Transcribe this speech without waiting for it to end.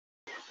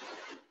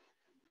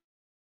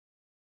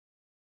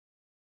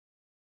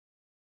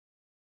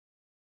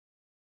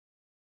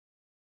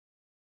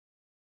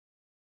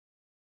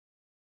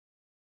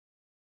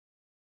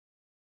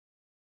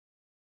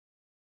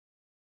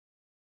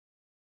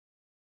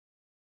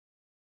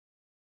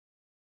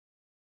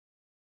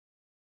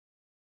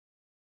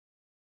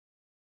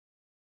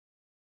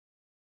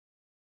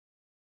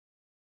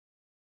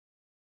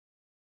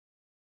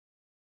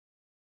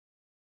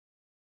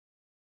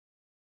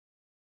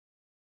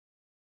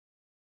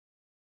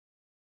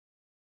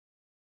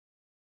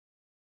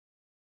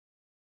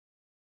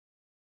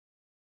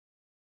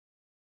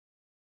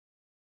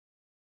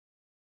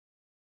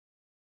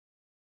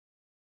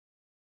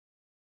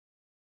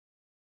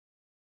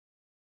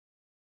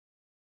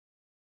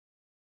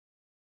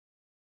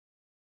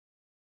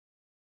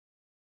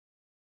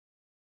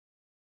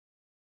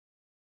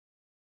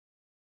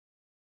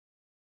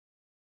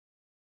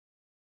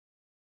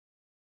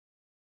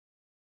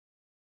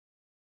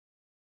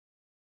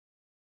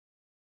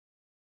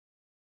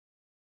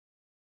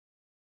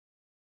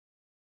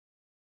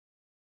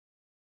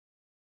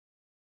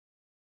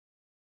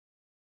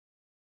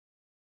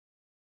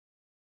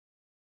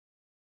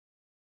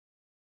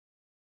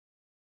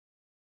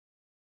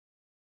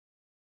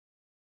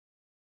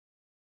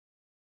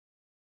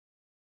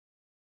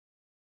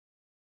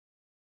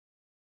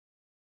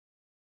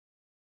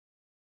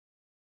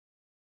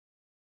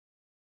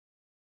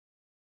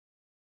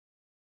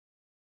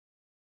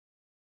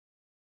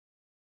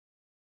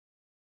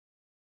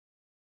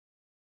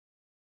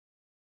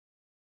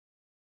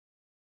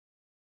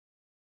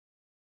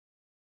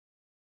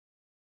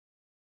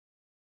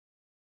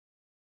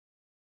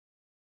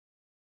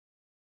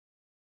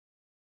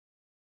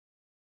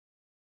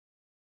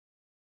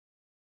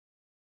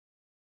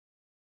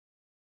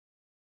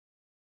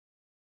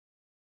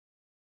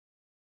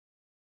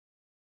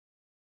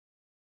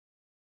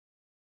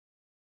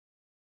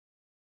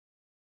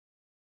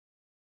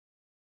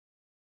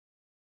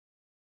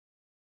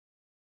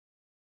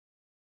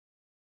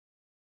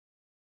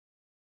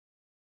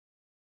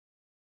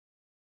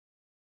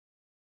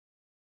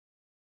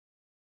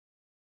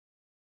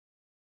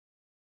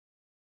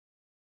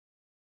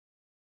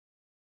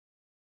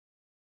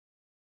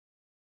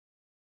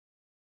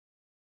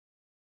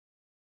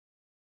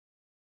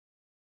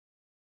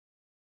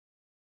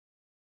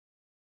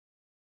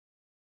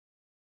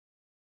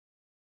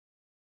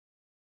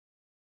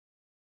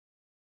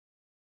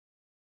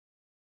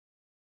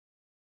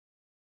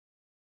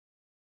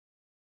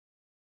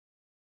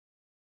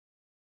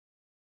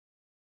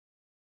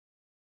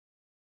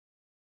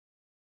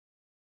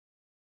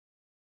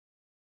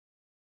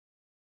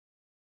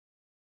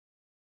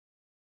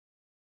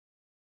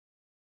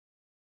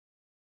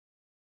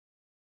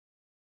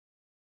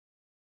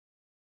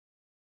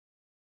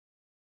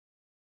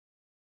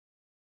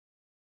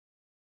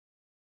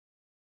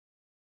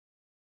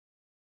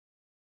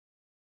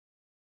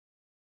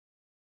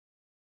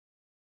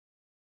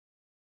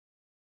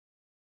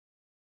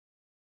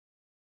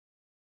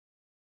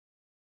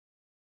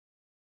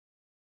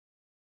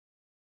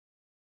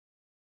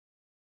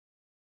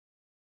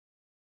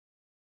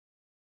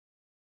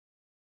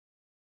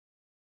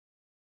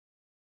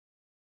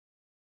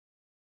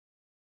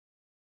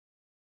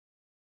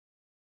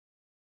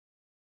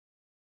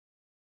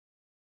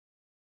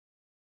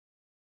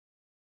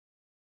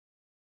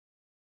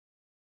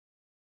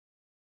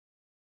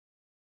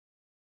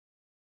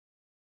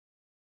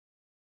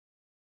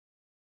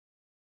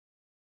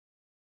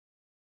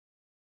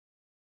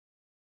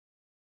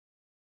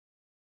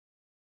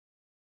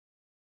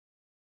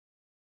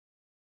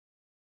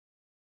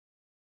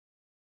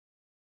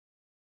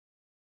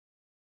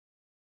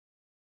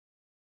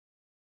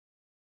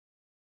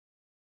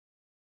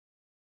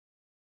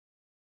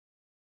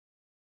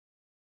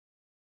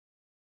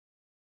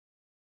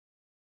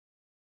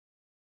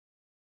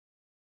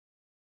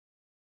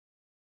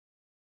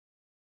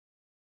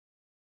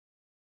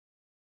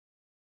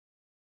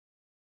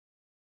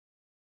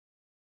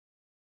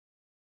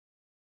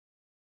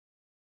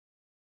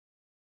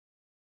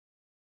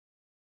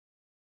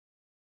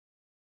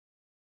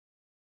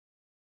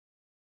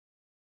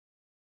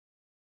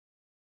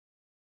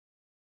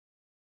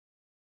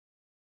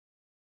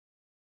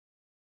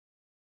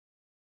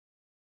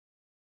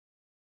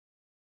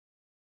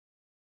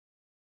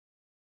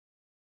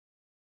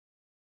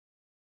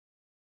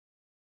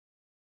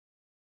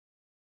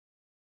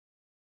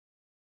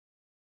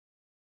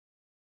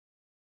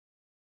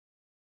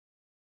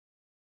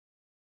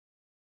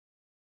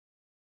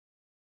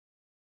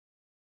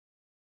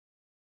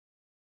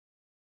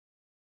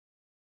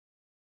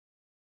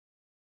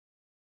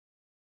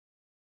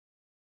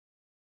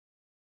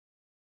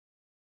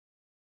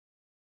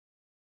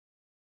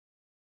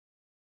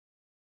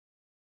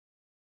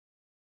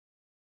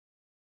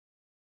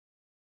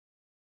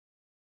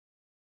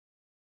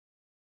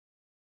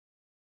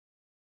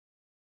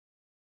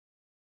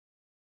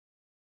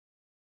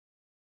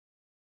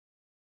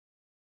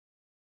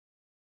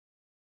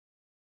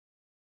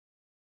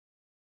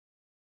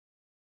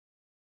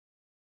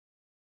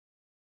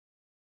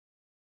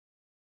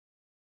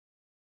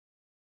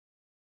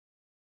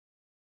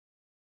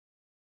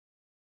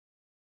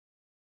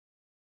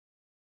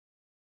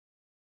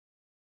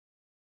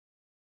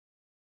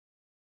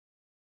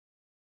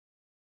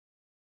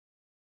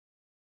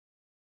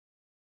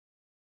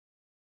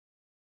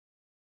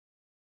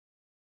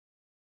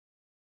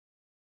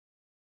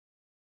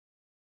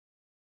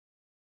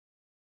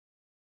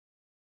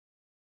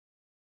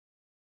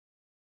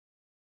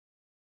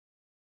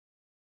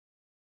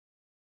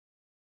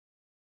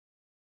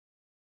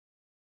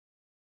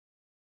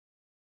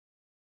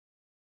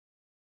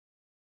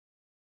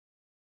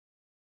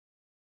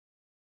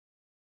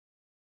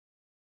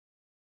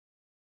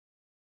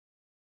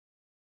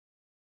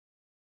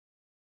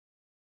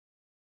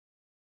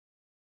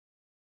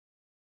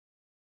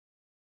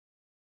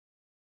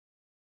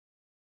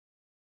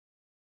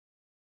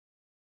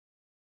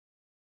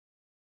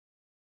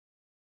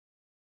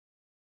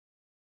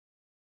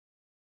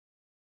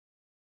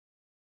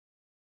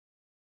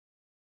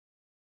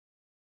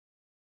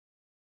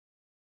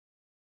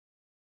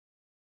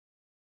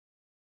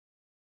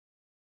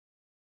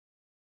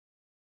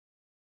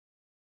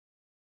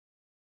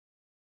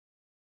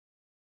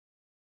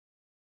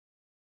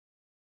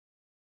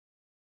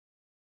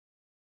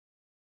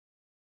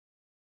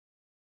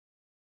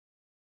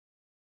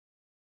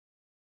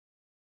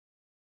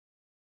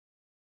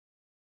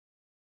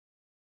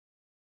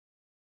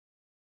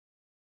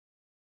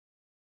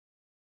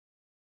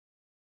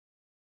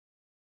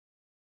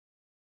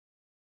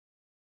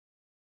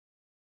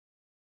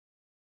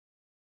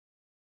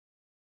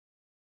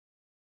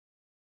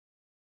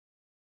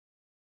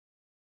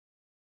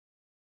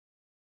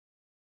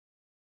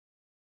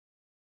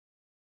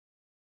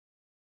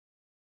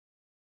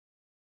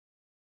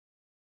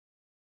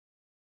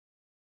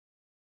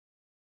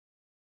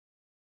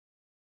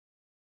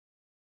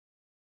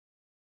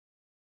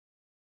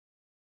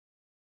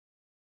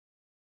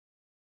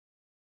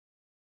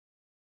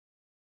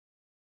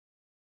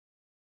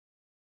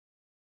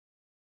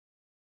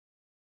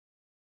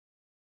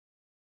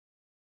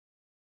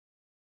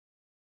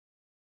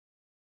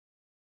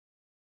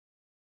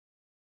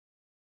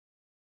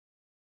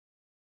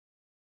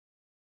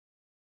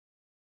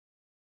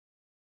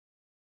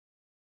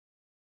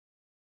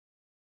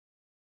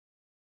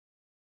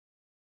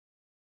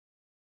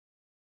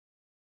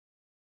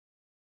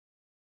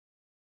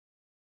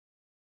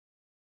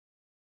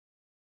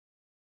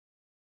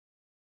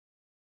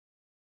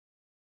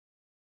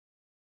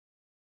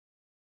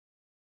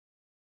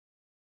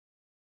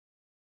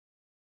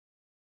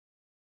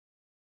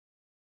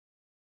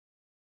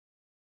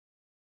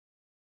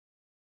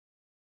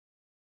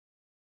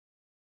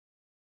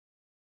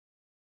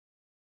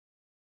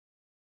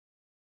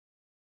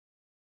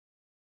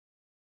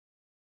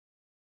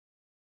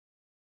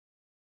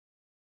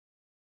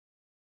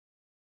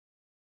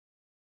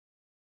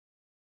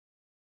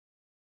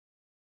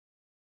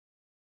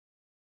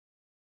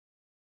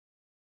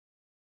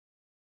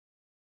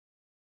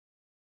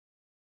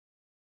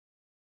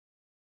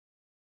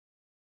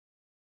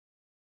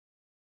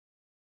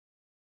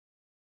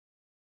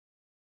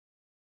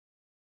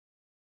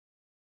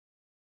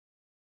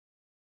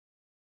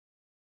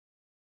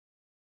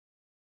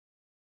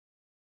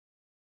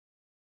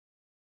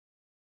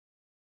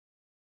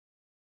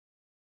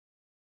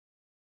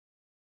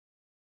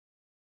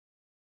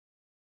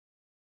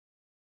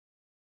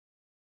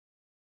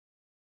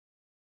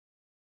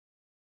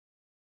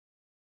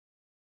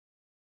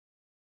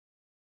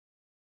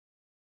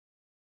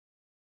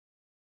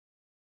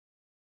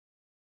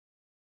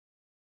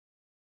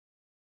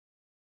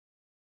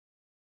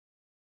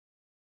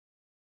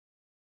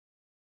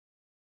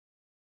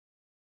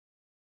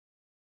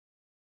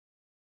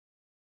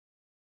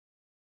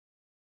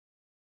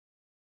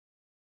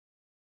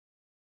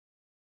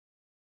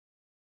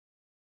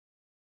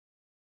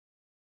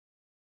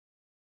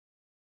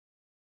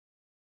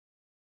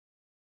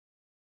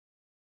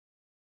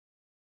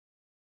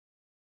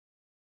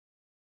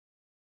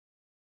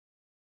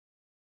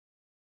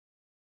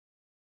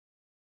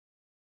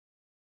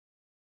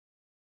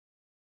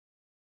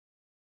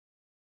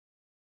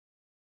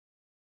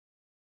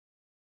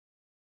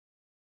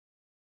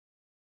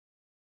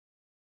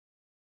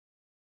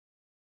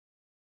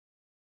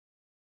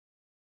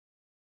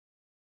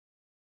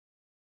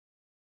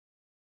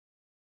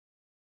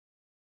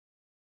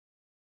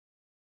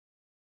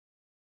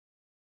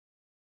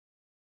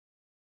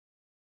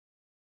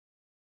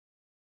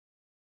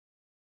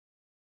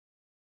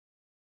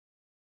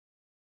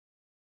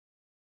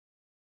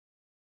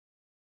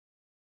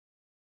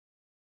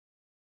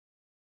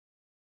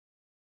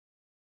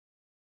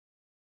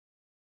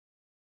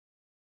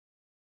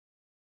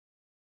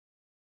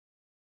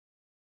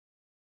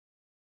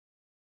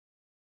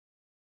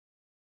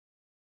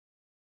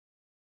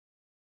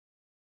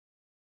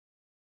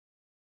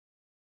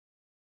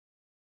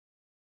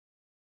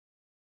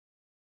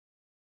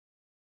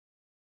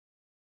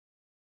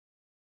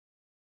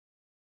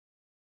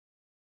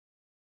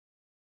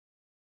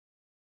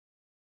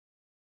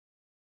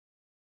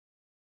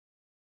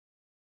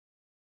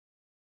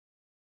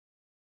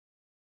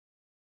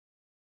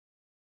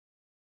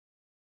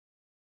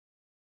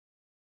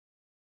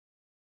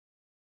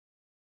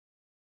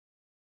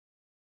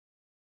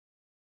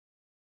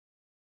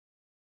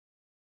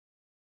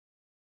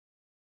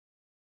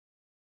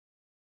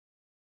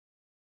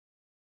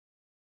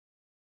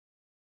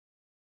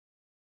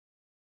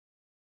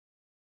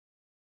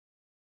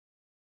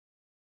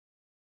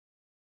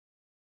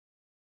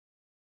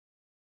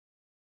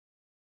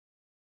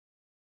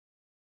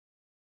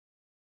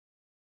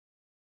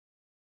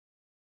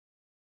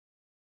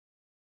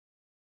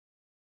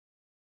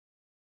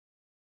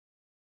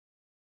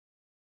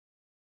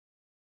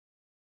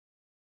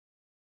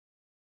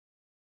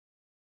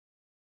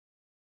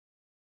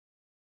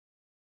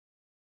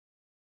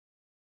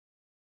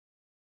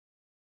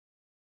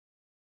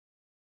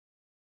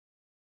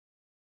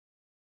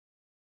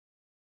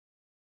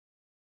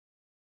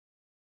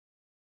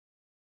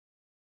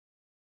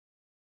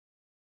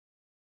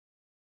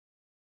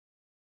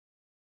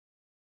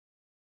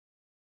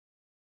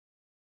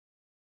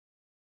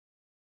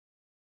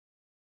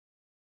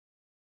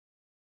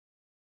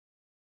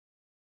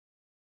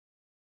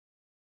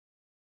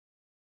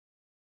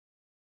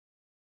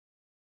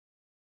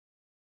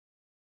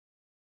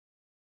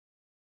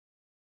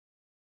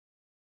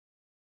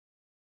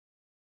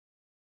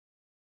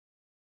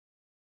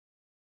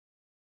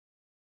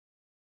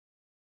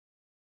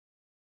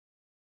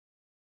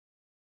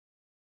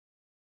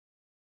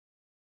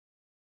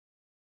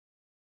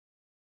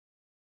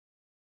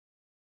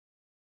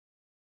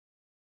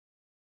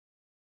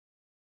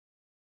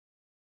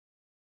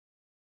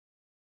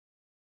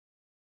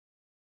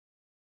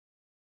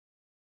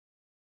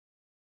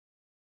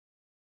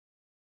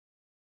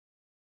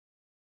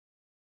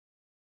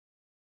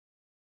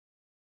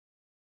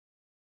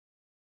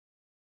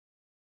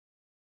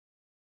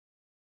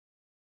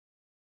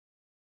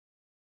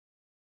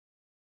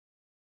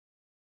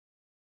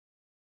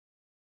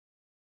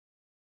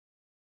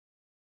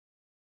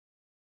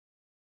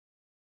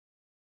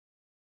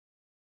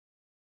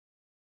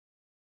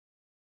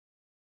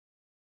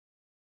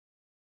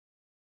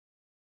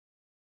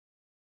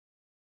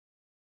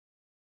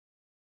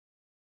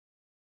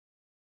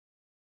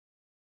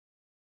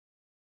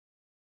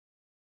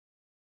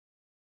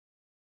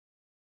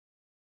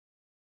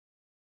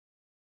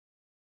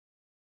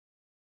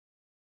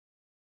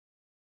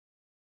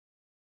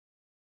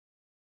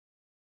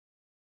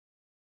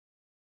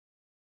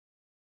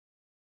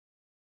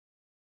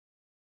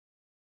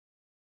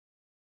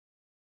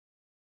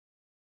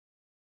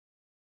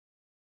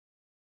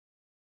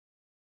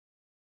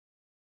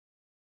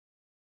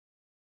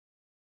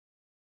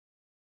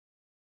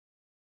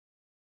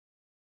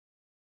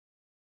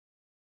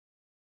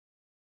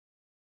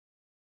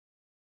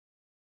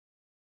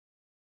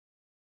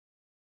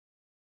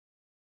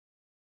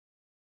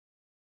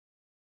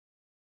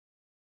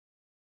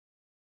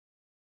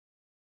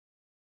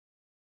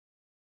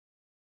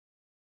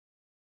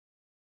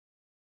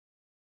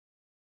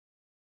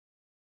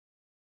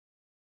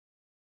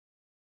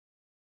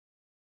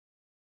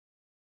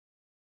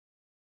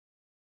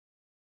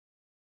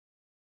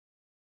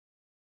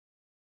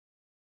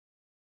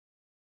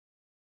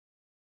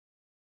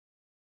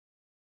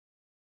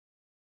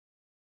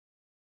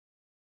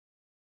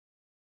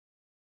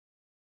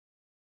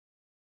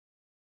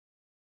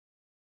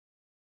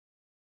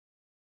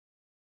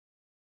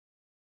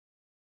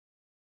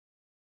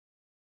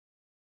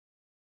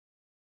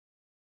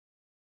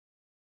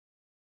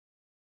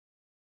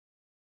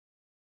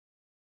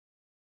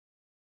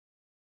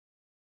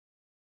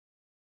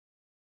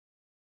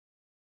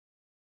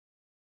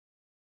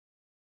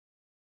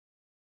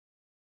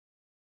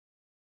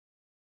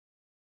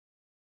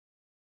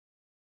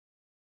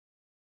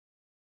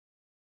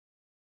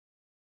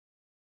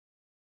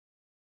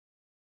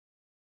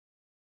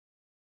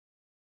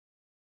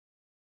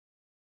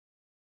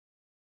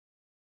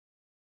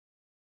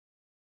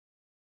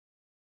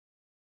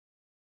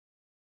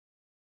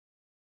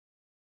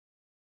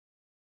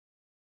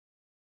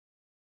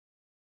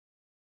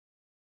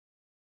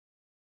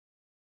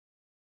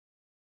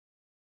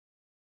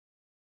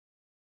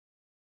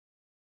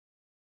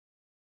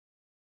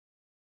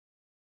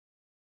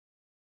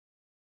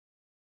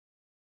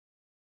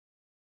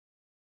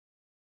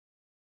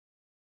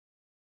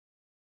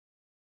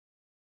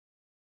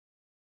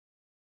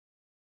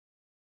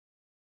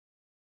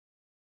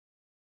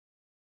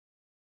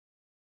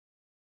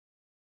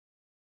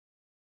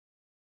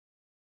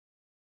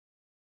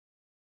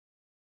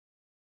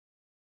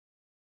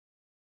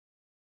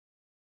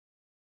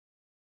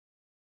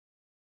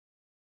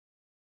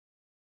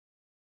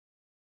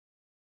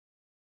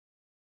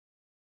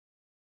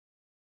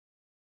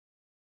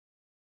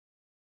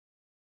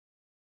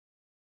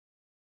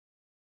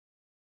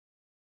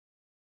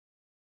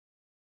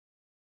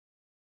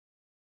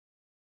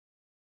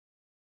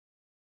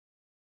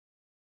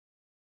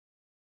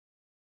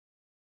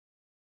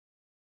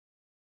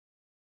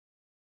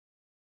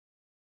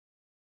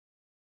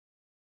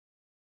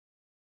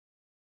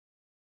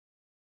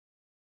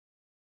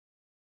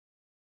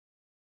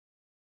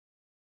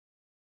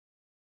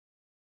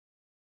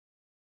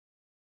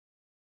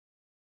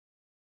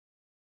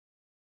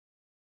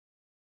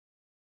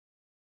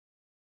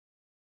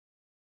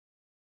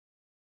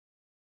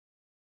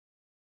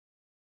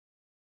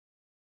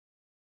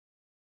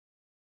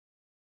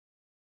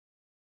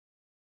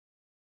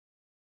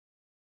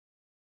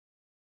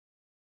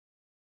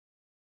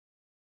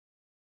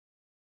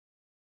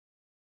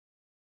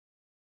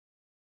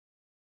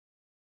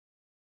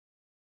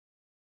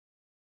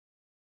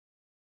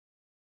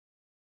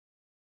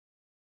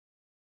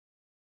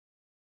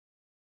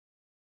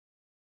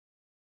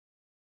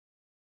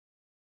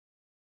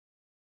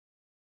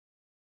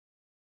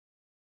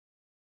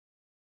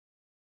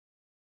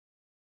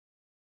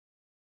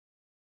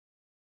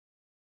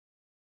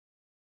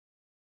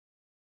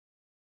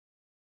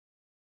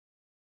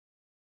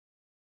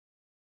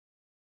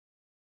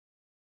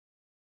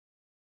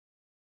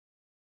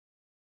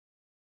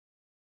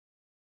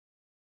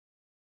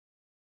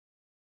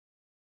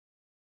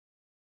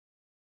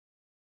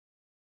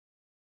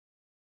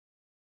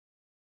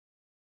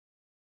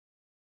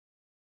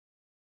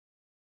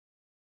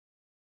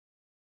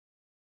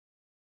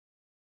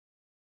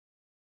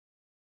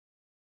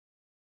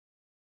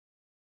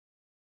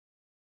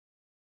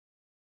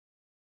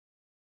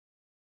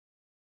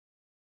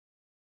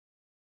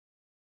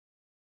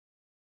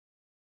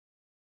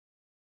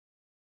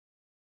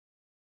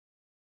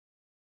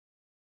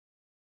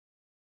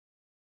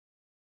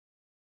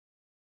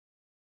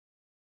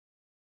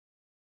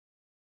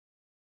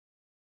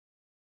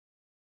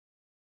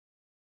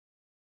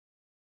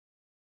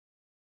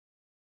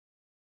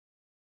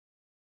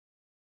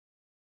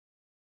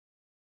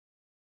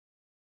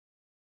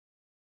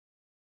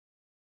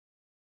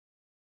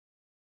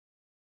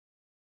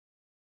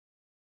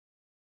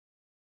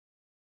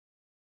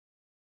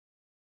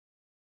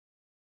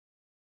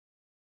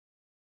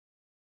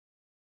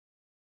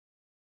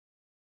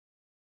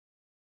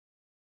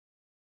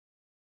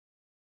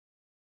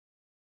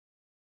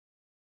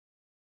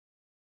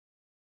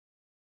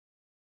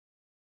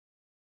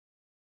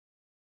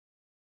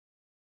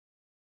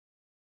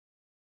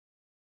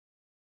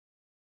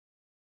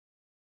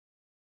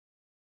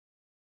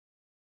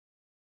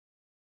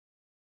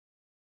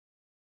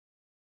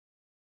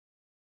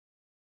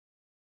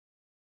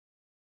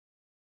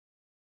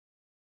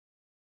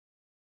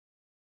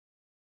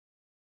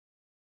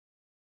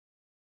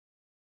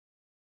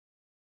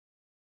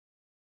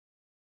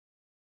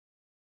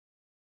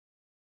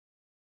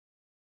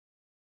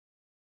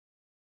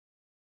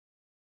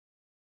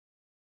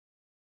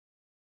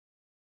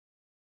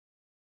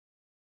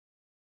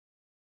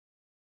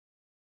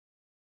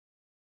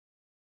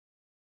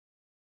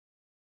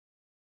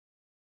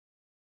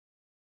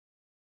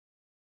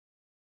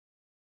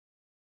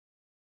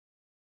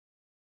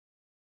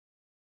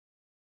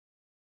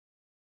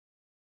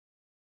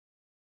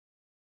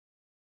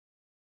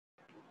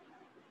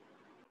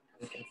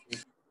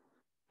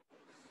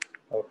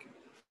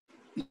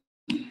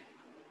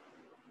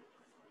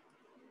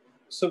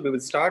So we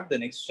will start the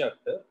next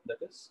chapter, that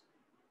is.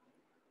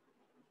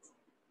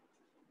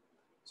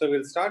 So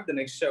we'll start the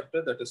next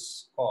chapter that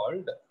is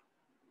called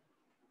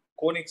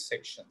conic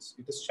sections.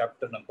 It is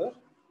chapter number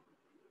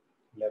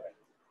 11.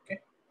 Okay.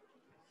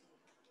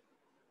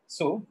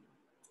 So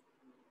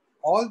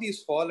all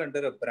these fall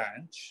under a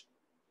branch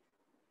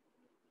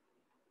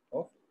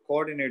of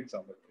coordinate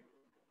geometry.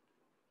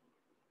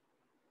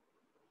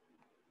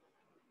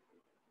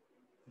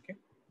 Okay.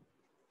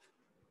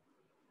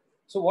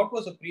 So what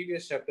was the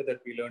previous chapter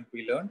that we learned?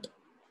 We learned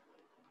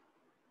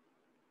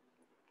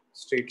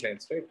straight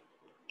lines, right?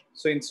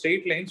 So in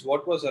straight lines,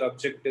 what was our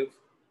objective?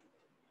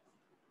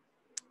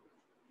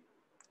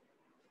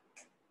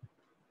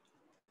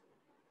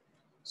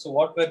 So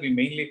what were we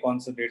mainly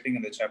concentrating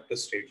in the chapter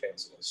straight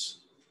lines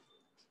was?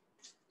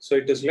 So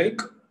it is like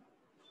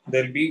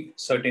there will be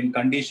certain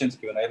conditions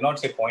given. I will not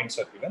say points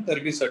are given. There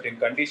will be certain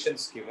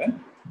conditions given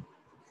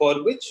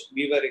for which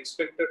we were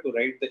expected to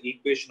write the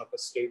equation of a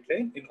straight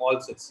line in all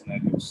such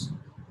scenarios,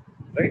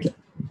 right?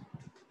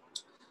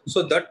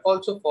 So that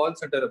also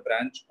falls under a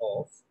branch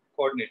of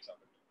coordinate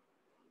geometry.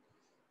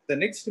 The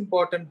next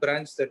important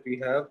branch that we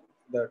have,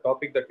 the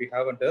topic that we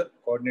have under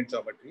coordinate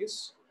geometry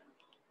is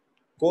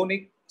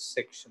conic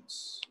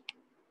sections.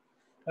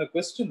 Now, the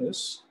question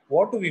is,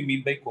 what do we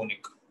mean by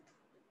conic?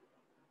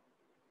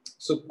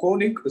 So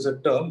conic is a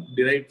term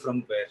derived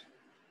from where?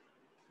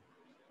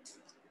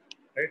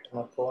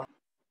 Right?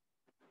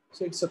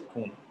 So it's a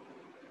cone.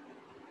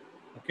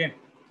 Okay.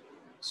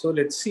 So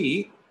let's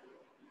see,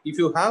 if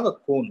you have a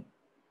cone,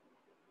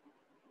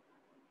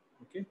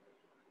 okay,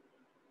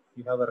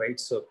 you have a right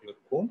circular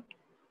cone.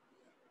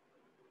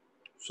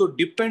 So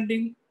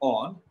depending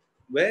on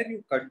where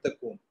you cut the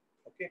cone,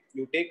 okay,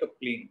 you take a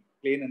plane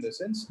in the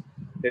sense,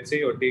 let's say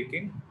you're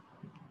taking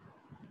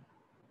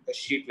a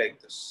sheet like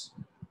this.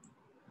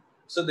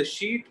 So the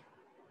sheet,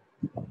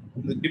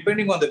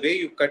 depending on the way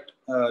you cut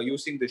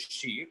using the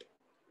sheet,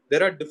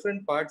 there are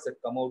different parts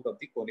that come out of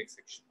the conic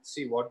section.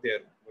 See what they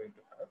are going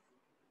to have.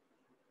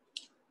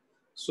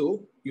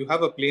 So you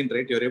have a plane,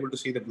 right? You're able to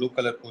see the blue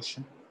color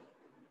portion.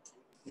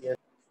 Yes.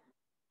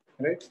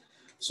 Right?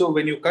 So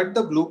when you cut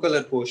the blue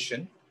color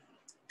portion,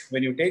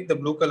 when you take the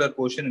blue color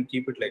portion and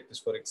keep it like this,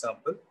 for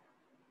example,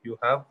 you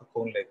have a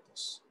cone like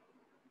this.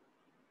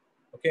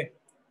 Okay.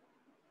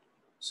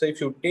 So if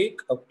you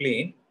take a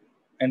plane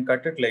and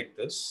cut it like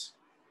this,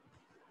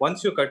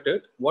 once you cut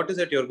it, what is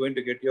it you're going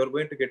to get? You're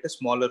going to get a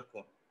smaller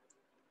cone.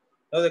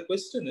 Now the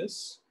question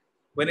is,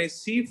 when I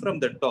see from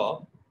the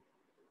top,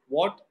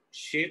 what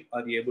shape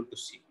are you able to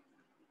see?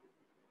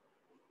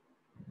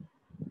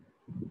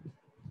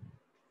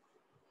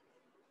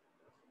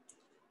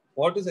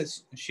 What is a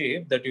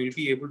shape that you will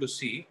be able to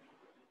see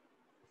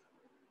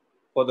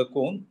for the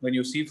cone when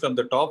you see from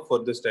the top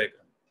for this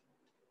diagram?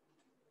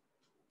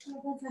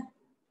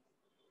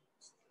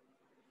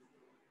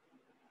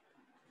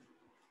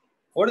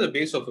 What is the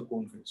base of a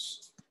cone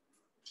face?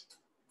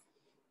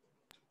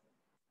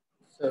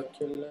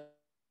 Circular.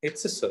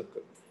 It's a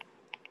circle.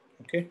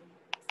 Okay.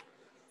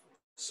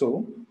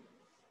 So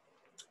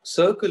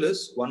circle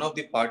is one of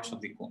the parts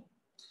of the cone.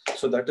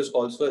 So that is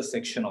also a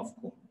section of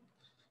cone.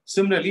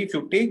 Similarly, if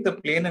you take the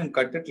plane and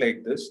cut it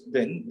like this,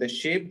 then the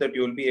shape that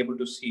you will be able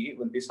to see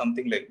will be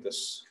something like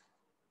this.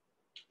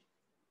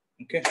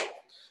 Okay.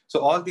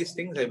 So all these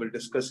things I will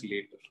discuss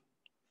later.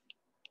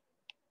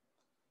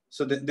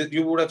 So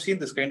you would have seen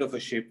this kind of a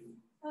shape.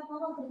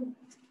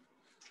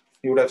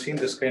 You would have seen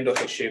this kind of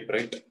a shape,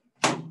 right?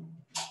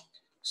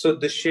 So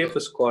this shape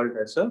is called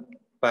as a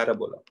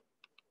parabola.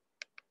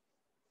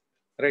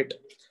 Right.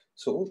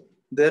 So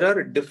there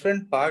are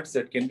different parts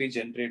that can be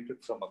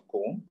generated from a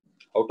cone,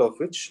 out of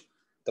which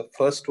the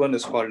first one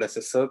is called as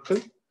a circle.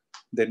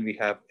 Then we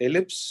have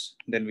ellipse.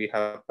 Then we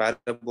have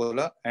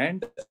parabola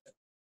and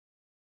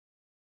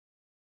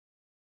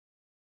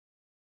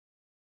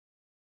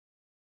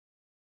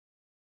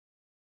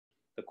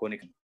the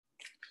conic.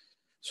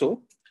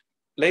 So,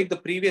 like the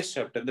previous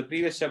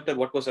chapter,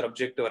 what was our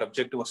objective? Our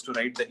objective was to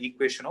write the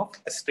equation of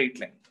a straight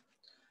line.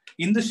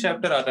 In this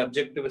chapter, our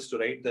objective is to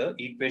write the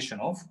equation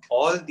of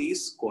all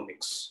these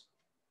conics.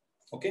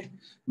 Okay,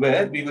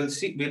 where we'll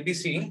be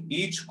seeing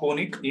each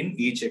conic in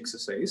each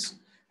exercise.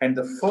 And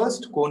the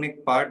first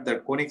conic part,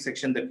 that conic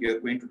section that we are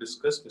going to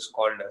discuss, is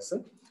called as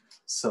a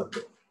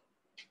circle.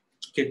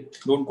 Okay,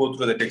 don't go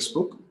through the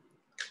textbook.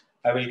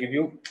 I will give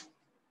you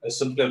a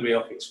simpler way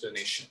of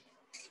explanation.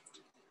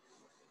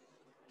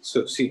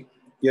 So see,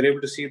 you're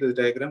able to see the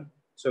diagram.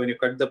 So when you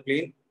cut the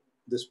plane,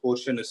 this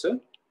portion is a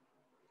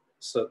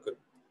circle.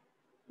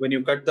 When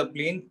you cut the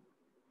plane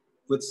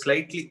with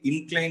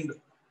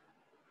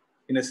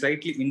in a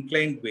slightly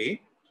inclined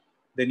way,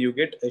 then you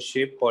get a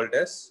shape called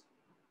as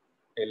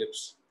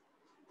ellipse.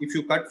 If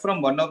you cut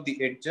from one of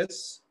the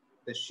edges,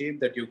 the shape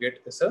that you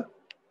get is a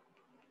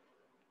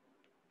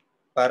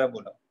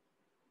parabola.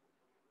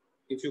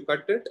 If you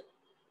cut it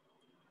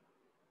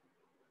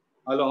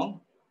along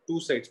two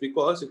sides,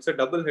 because it's a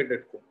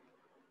double-headed cone.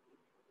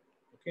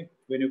 Okay,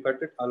 when you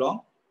cut it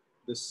along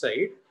this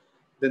side,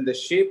 then the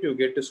shape you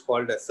get is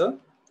called as a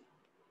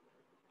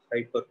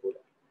hyperbola.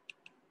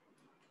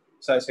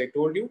 So as I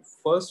told you,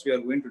 first we are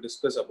going to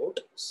discuss about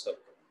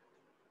circle.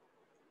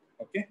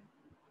 Okay.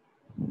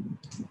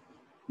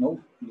 Now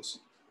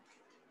listen.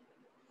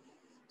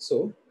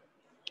 So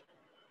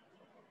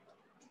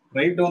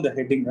write down the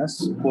heading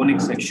as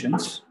conic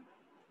sections.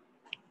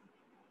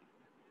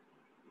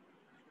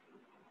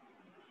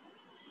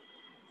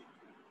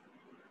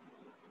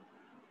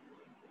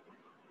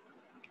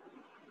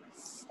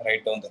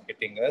 Write down the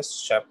heading as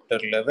chapter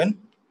 11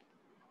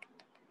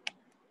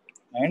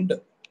 and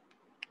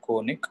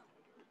conic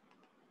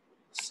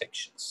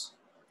sections.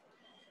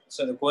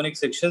 So the conic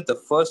sections, the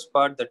first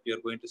part that we are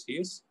going to see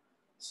is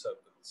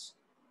circles.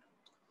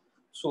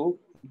 So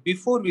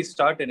before we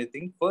start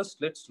anything, first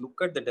let's look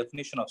at the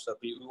definition of circle.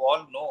 You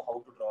all know how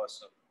to draw a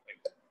circle,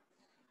 right?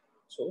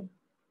 So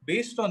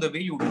based on the way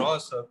you draw a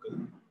circle,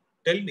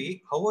 tell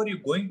me, how are you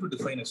going to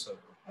define a circle?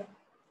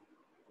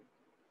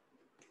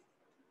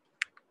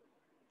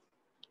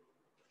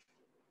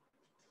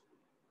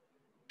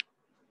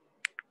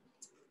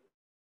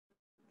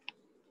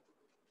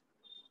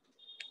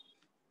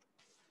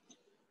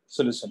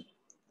 So listen,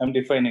 I'm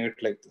defining it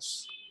like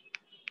this.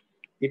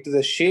 It is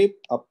a shape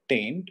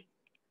obtained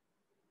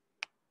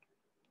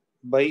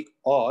by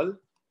all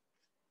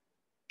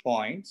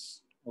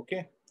points,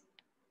 okay,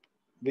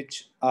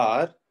 which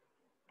are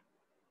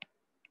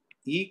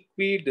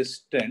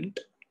equidistant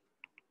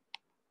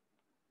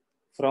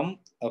from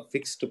a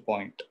fixed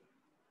point.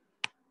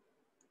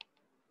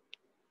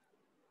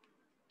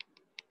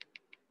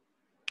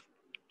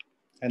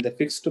 And the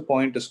fixed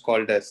point is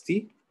called as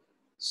the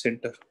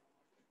center.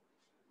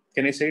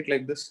 Can I say it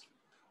like this?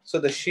 So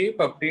the shape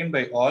obtained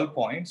by all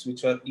points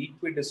which are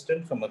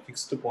equidistant from a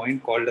fixed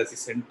point called as the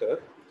center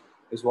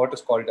is what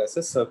is called as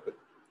a circle.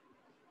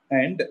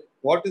 And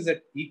what is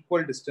that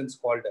equal distance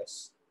called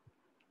as?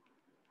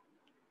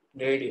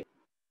 Radius.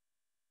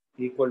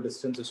 Equal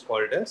distance is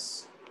called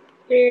as?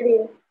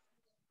 Radius.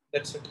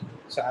 That's it.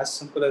 So as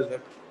simple as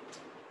that.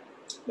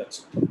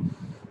 That's it.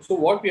 So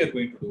what we are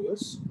going to do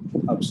is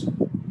observe.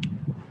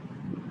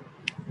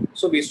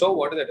 So we saw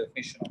what is the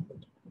definition of it.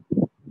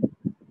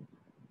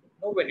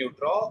 Now when you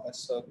draw a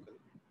circle,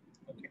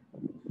 okay,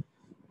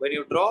 when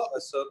you draw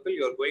a circle,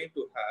 you are going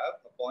to have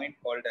a point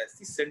called as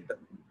the center.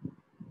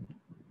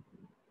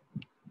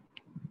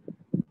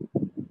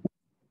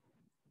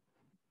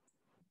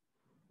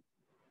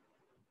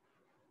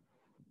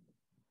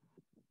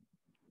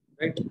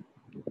 Right?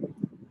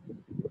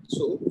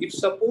 So if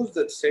suppose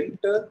the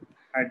center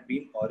had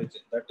been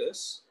origin, that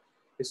is,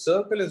 a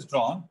circle is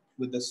drawn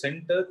with the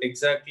center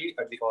exactly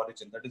at the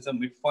origin, that is the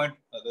midpoint,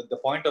 the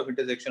point of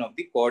intersection of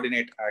the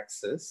coordinate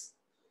axis,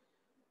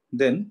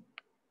 then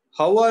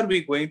how are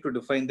we going to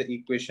define the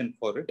equation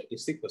for it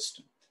is the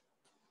question.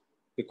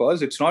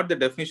 Because it's not the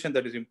definition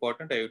that is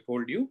important. I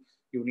told you,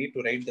 you need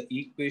to write the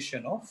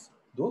equation of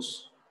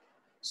those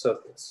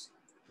circles,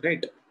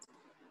 right?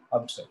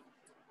 Observe.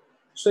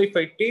 So if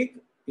I take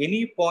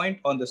any point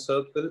on the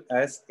circle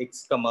as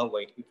x comma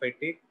y, if I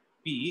take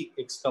p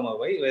x comma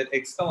y, where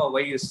x comma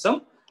y is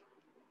some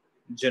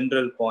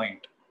general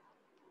point,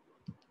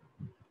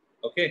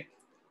 okay?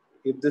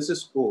 If this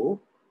is O,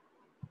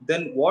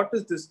 then what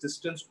is this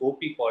distance OP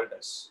called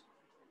as?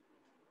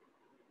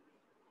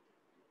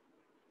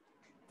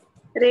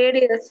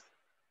 Radius.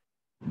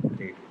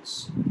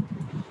 Radius.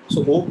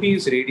 So OP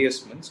is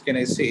radius means, can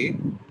I say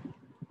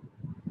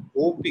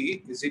OP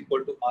is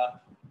equal to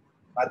R?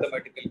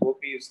 Mathematical OP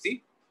is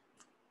the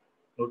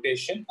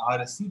notation,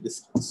 R is the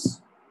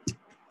distance.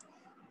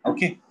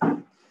 Okay.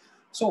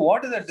 So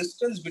what is the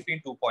distance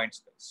between 2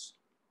 points, guys?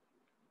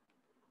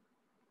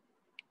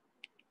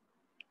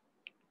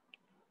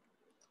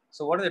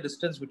 So what is the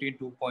distance between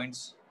 2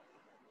 points?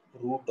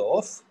 Root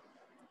of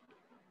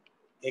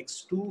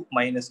x2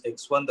 minus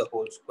x1 the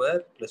whole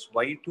square plus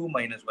y2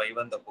 minus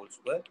y1 the whole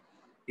square.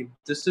 If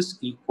this is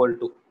equal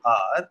to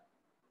R,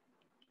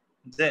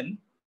 then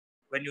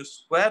when you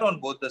square on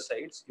both the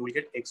sides, you will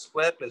get x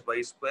square plus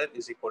y square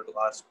is equal to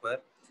R square.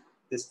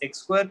 This x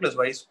square plus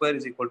y square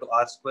is equal to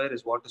R square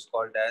is what is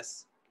called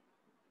as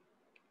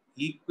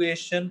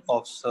equation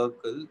of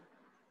circle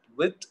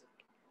with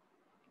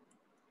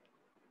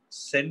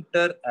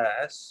center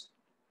as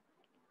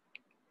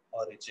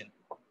origin.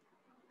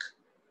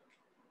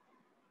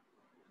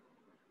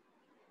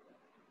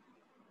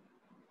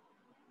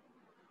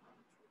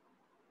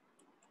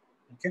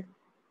 Okay.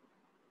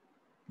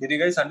 Did you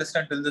guys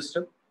understand till this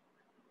step?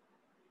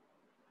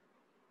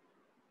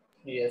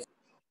 Yes.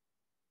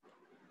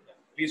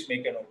 Please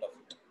make a note of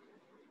it.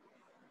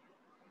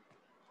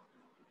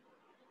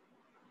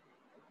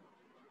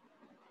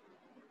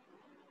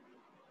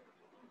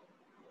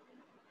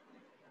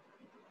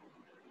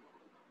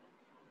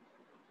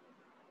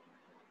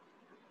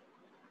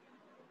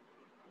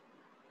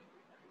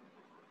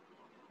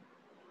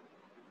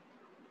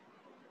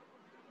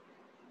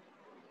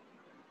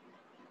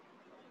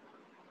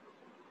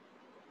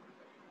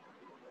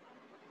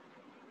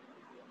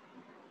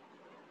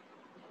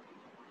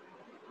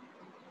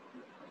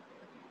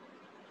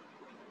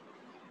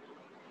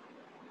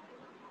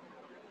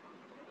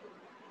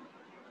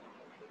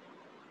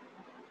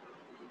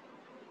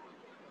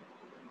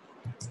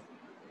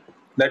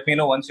 Let me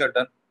know once you're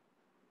done.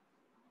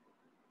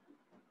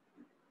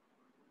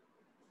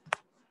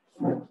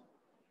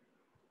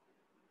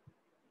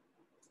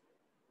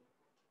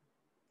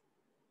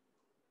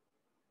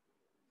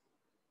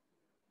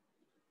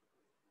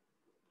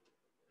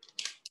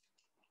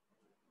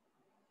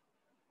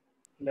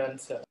 Done,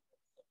 sir.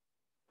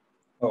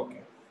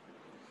 Okay.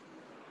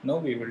 Now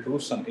we will do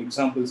some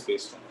examples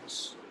based on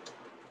this.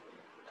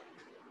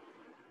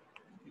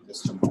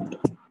 Just a moment.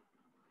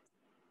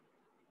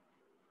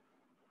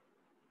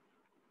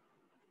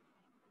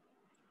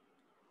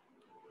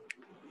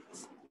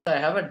 I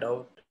have a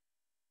doubt.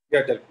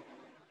 Yeah, tell me.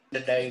 The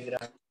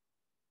diagram.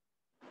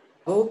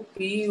 OP,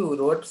 you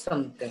wrote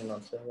something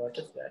also. What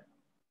is that?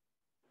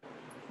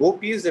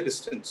 OP is the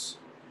distance.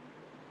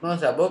 No,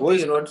 sir. Above O P,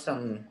 is- you wrote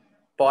some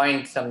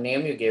point, some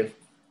name you gave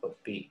for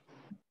P.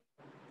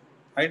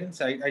 I didn't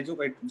say. I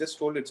just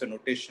told it's a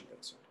notation.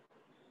 That's it.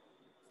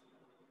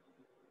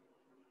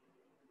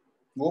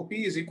 OP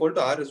is equal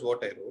to R is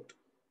what I wrote.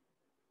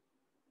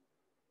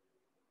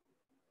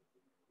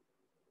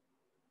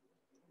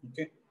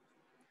 Okay.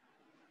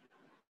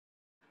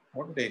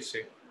 What did I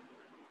say?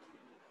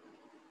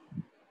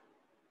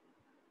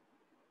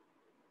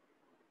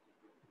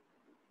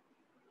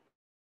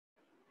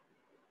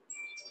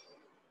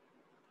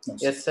 No,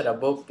 Yes, sir.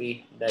 Above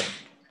P. That.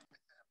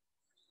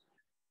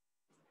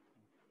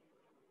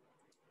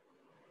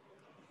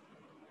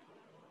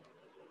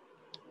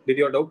 Did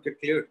your doubt get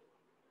cleared?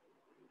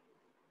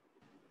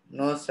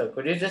 No, sir.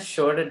 Could you just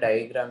show the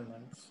diagram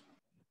once?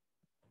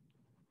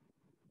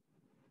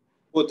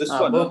 Oh, this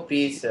one. Above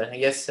P, sir.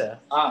 Yes, sir.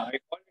 I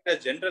called it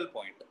a general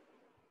point.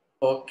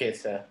 Okay,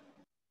 sir.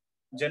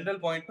 General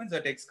point means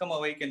that x comma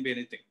y can be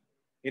anything.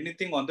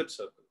 Anything on that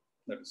circle.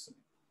 That is the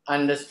name.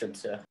 Understood,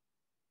 sir.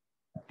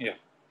 Yeah.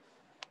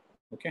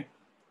 Okay.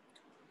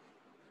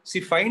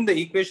 See, find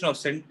the equation of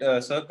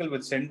circle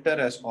with center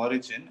as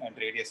origin and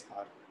radius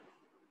r.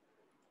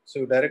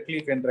 So directly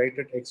you can write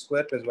it x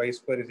square plus y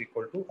square is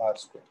equal to r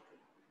square.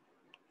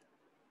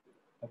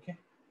 Okay.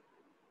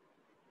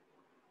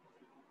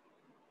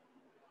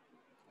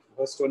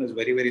 First one is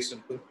very, very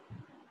simple.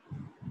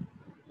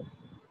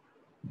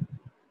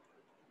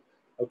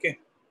 Okay.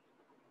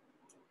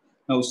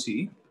 Now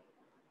see.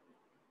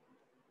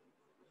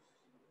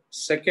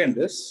 Second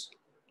is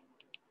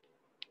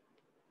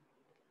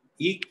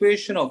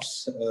equation of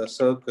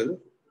circle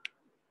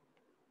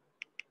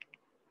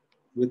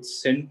with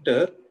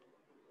center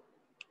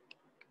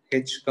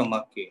h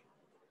comma k.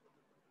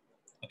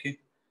 Okay.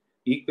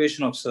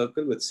 Equation of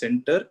circle with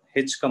center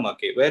h comma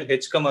k, where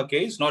h comma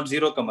k is not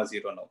 0 comma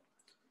 0 now.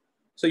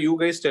 So you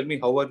guys tell me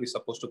how are we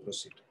supposed to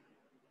proceed?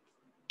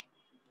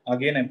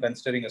 Again, I'm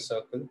considering a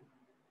circle.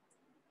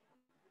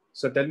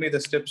 So tell me the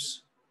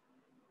steps.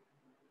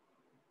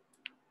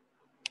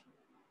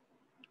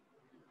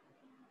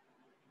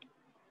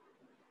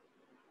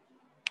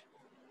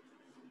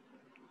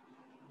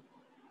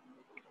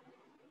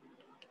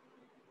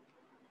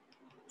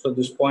 So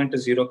this point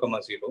is 0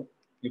 comma 0.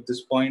 If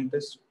this point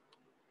is,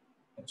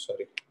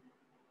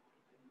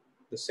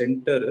 the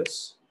center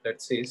is,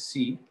 let's say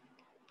C,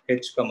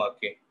 h comma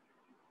k.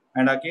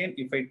 And again,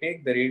 if I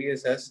take the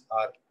radius as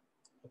r,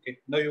 okay.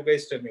 Now you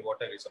guys tell me what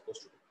are we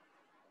supposed to do?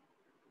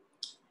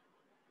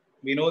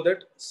 We know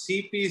that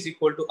Cp is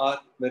equal to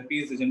r, where P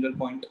is the general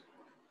point.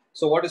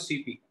 So what is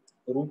Cp?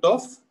 Root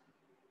of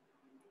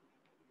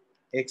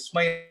x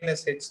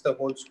minus h the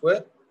whole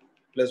square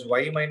plus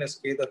y minus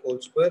k the whole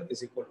square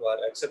is equal to r.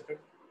 Accepted?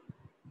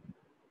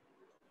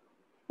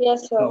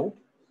 Yes, sir. Now,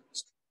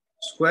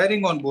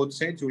 squaring on both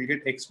sides, you will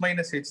get x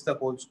minus h the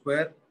whole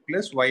square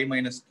plus y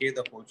minus k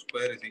the whole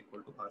square is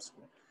equal to r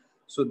square.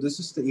 So this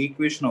is the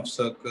equation of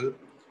circle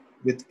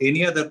with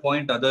any other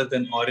point other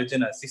than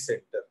origin as the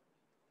center.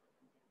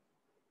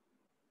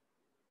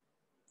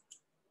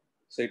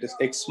 So it is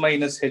x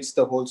minus h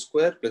the whole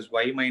square plus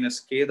y minus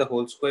k the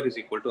whole square is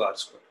equal to r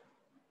square.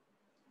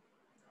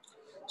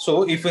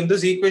 So if in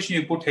this equation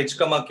you put h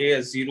comma k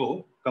as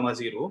 0 comma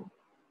 0,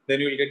 then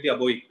you will get the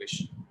above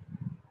equation.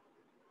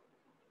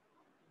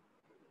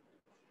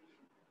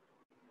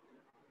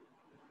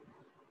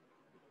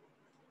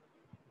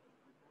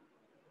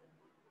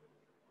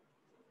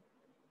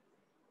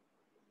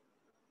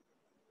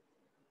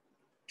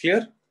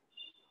 Clear?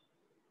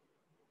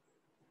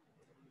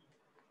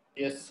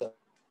 Yes, sir.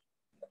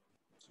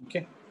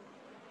 Okay.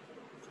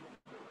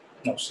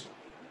 Now see.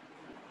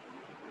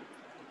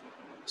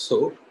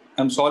 So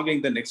I'm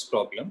solving the next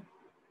problem.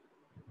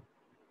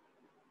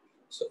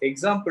 So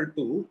example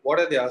 2, what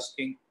are they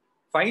asking?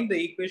 Find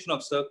the equation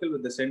of circle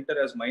with the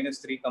center as minus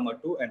 3 comma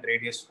 2 and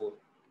radius 4.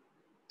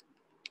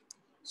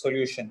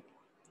 Solution.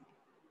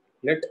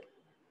 Let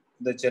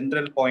the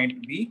general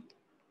point be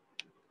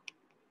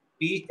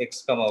P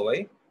x comma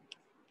y,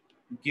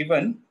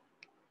 given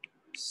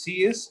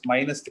C is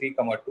minus 3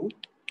 comma 2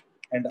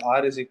 and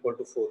R is equal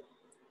to 4.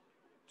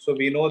 So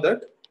we know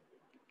that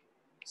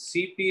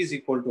Cp is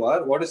equal to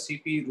R. What is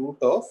Cp? Root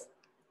of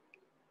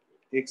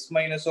x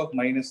minus of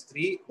minus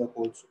 3 the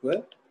whole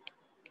square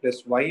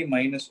plus y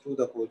minus 2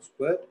 the whole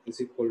square is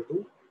equal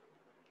to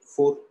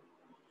 4.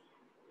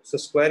 So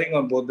squaring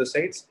on both the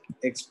sides,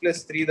 x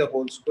plus 3 the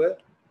whole square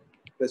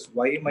plus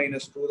y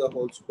minus 2 the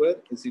whole square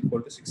is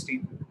equal to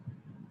 16.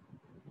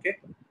 Okay,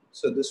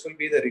 so this will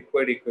be the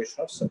required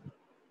equation of circle.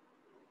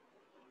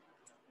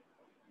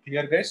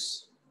 Clear,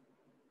 guys?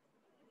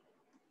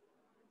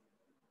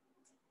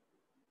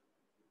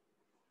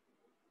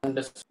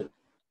 Understood.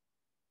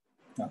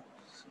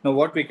 Now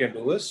what we can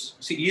do is,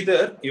 see,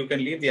 either you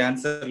can leave the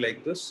answer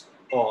like this,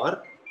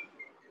 or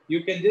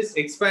you can just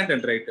expand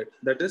and write it.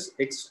 That is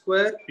x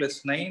square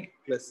plus 9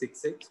 plus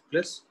 6x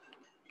plus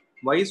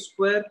y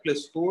square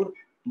plus 4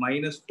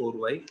 minus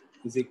 4y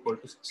is equal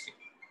to 16.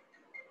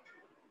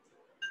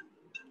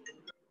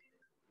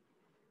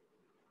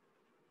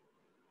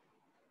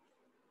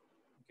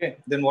 Okay,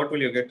 then what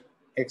will you get?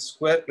 X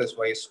square plus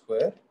y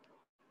square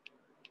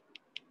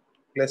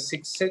plus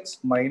 6x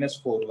minus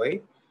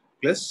 4y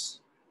plus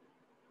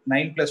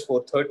 9 plus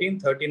 4, 13.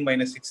 13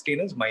 minus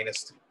 16 is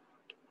minus 3.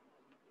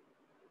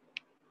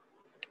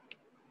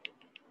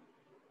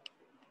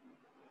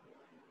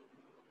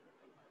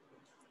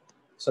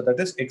 So that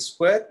is x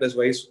square plus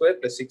y square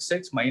plus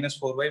 6x minus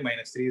 4y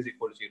minus 3 is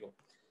equal to 0.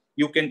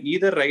 You can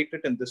either write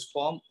it in this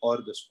form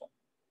or this form.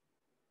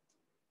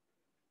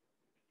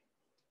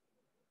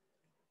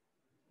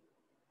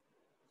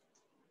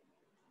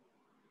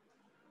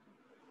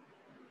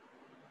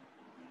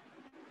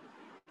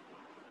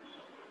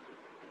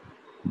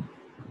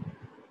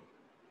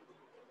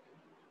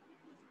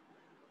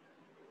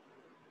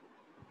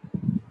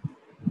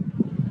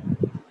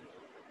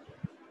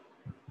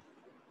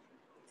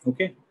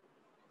 Okay.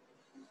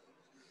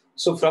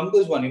 So from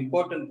this, one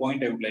important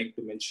point I would like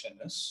to mention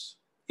is,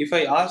 if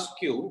I ask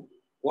you,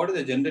 what is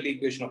the general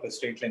equation of a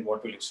straight line,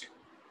 what will you say?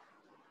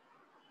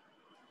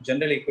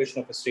 General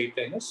equation of a straight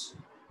line is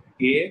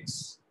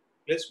ax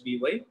plus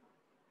by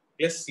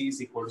plus c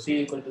is equal to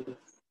C equal to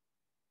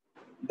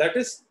That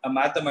is a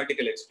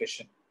mathematical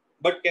expression.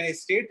 But can I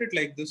state it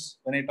like this?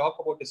 When I talk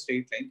about a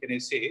straight line, can I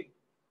say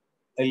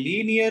a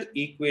linear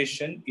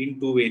equation in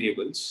two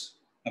variables?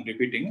 I'm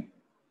repeating.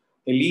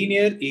 A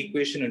linear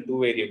equation in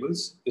two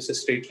variables is a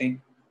straight line.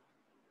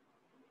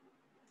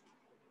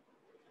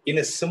 In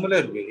a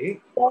similar way,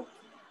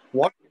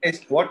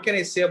 what can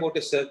I say about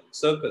a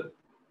circle?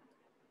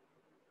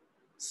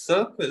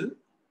 Circle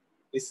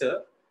is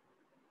a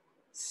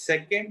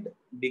second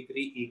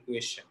degree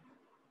equation.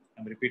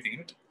 I'm repeating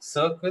it.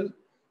 Circle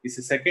is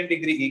a second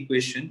degree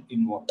equation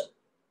in what?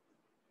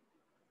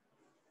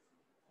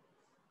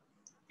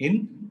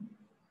 In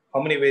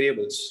how many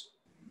variables?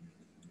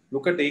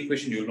 Look at the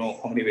equation, you'll know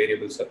how many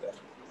variables are there.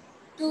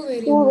 Two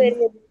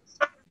variables.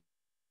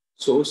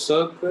 So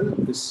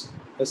circle is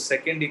a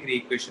second degree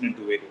equation in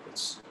two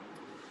variables.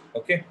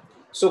 Okay.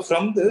 So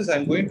from this,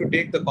 I'm going to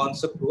take the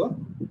concept to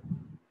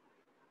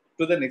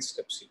the next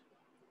step. See.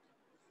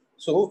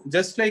 So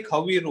just like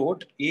how we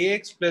wrote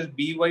ax plus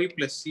by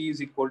plus c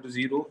is equal to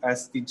 0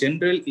 as the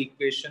general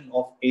equation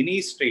of any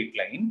straight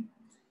line.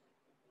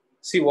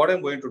 See, what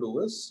I'm going to do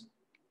is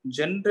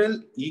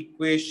general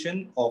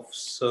equation of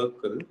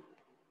circle.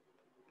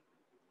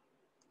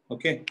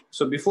 Okay,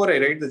 so before I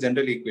write the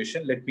general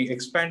equation, let me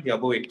expand the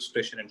above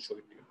expression and show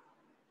it to you.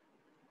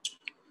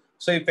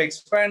 So if I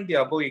expand the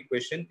above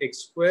equation, x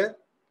square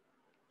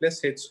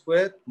plus h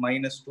square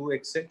minus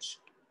 2xh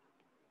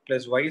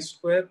plus y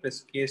square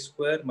plus k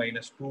square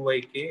minus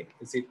 2yk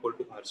is equal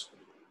to r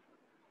square.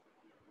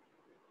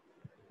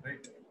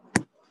 Right.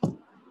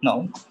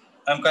 Now,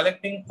 I'm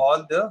collecting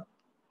all the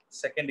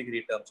second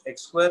degree terms.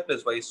 X square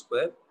plus y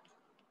square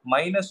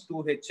minus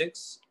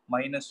 2hx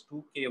minus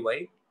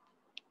 2ky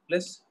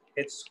plus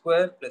h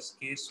square plus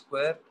k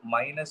square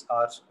minus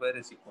r square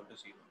is equal to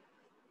 0.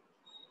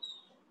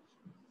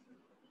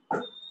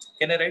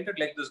 Can I write it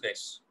like this,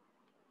 guys?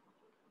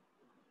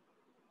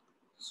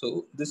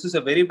 So this is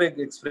a very big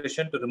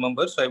expression to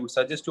remember. So I would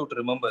suggest you to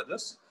remember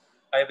this.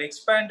 I have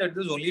expanded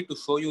this only to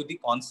show you the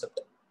concept.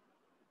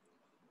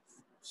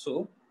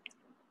 So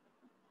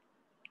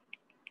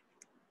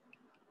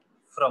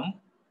from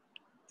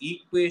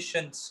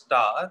equation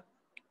star,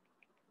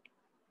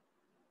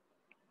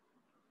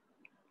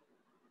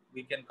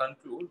 we can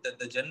conclude that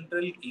the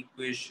general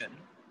equation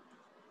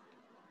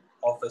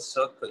of a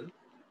circle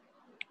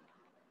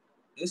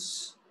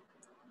is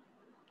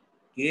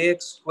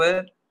ax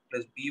square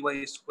plus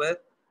by square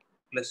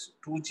plus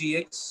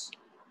 2gx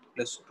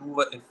plus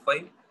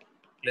 2fy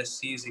plus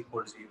c is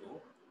equal to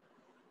 0,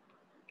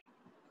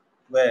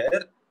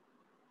 where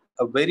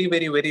a very,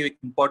 very, very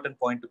important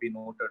point to be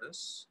noted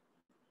is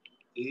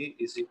a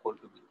is equal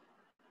to b.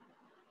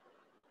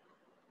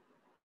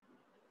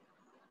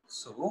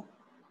 So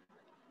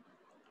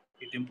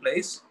it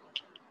implies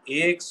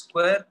ax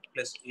square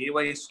plus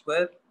ay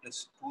square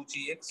plus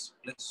 2gx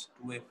plus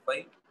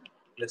 2fy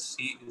plus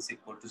c is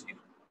equal to 0.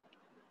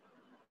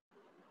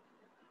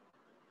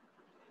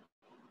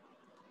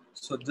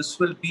 So this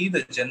will be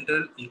the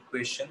general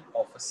equation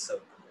of a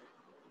circle.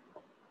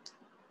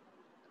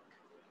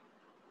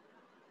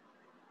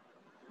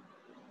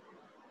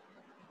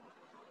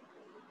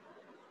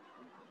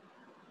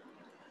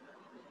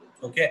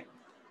 Okay.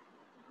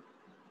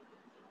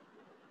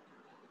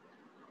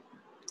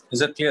 Is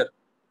that clear?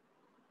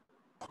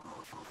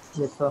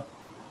 Yes, sir.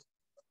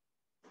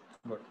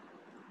 Good.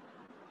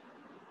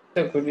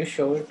 So could you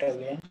show it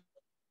again?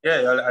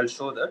 Yeah, I'll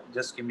show that.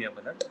 Just give me a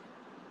minute.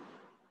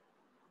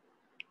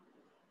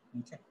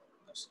 Okay.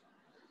 Yes.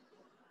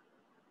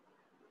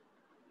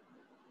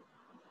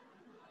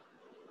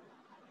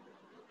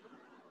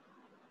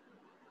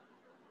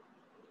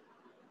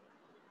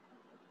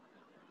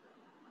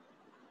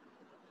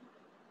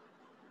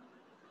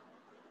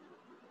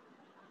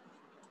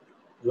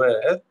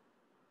 Where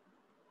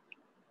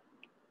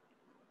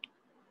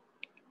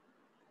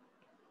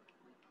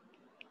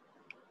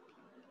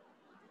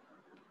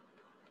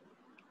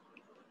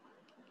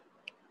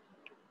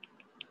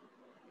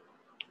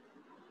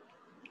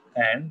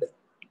and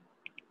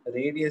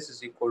radius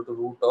is equal to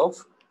root of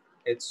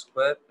h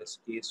square plus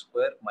k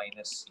square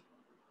minus c.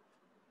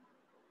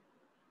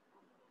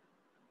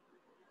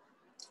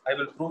 I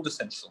will prove this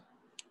and show.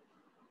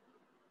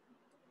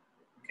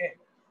 Okay.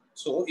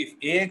 So if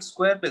ax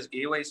square plus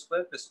ay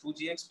square plus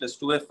 2gx plus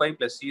 2fy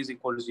plus c is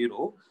equal to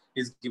 0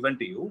 is given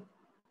to you.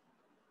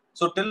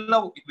 So till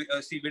now,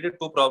 see, we did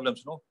two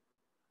problems, no?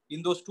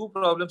 In those two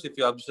problems, if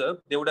you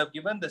observe, they would have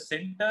given the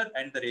center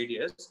and the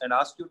radius and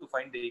asked you to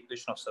find the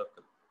equation of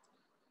circle.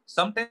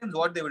 Sometimes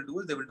what they will do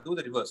is they will do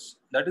the reverse.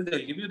 That is,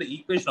 they'll give you the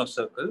equation of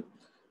circle.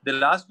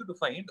 They'll ask you to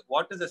find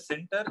what is the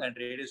center and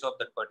radius of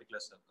that particular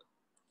circle.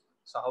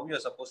 So how you are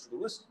supposed to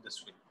do is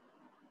this way.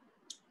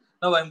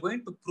 Now I'm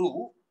going to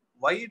prove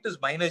why it is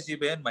minus g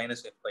by n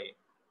minus f by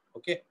a.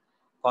 Okay,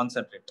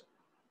 concentrate.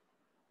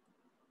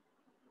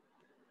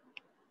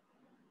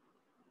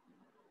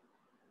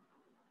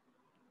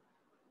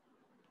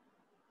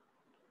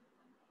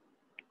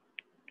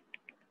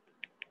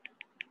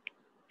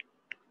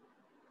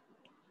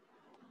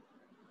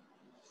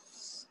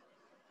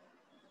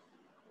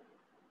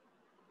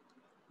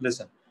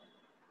 Listen.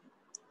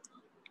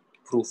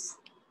 Proof.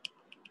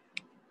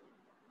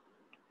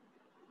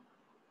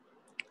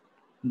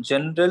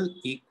 General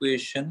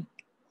equation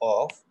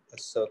of a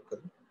circle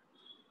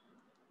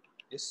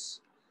is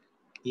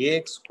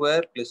ax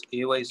square plus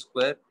ay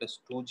square plus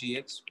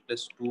 2gx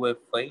plus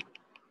 2fy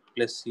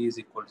plus c is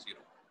equal to 0.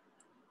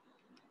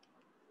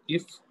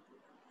 If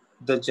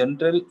the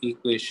general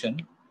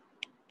equation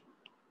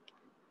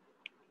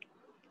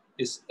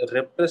is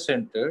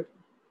represented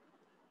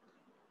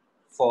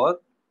for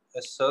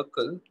a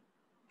circle,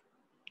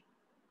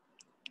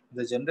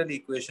 the general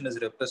equation is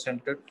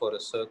represented for a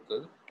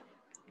circle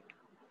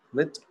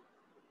with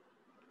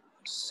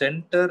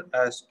center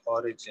as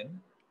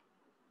origin,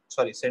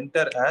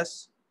 center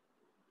as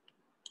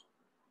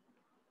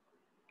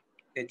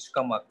h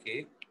comma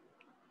k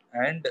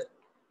and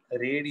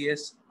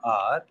radius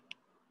r,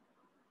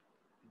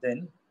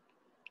 then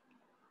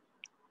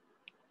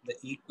the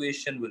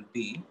equation will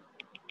be,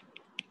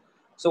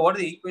 so what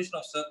is the equation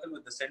of circle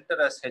with the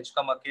center as h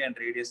comma k and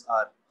radius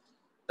r?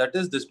 That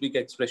is this big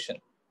expression.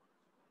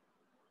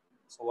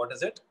 So what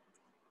is it?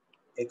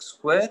 X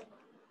square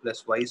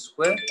plus y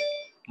square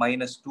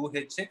minus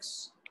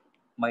 2hx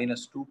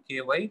minus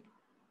 2ky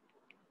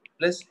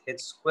plus h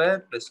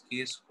square plus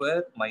k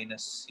square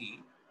minus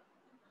c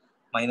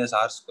minus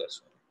r square.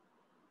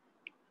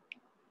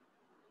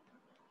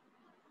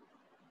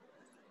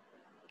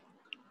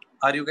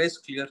 Are you guys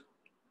clear?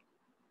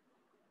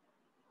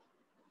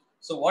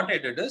 So what I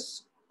did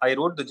is I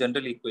wrote the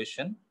general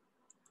equation.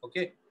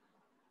 Okay.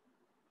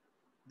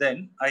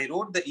 Then I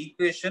wrote the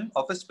equation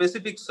of a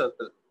specific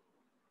circle.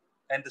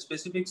 And the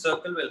specific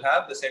circle will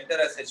have the center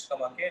as h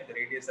comma k and the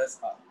radius as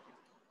r.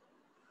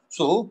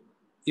 So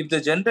if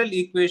the general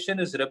equation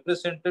is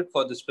represented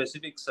for the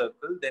specific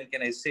circle, then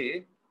can I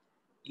say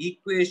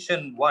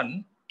equation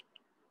 1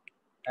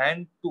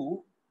 and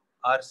 2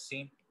 are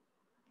same?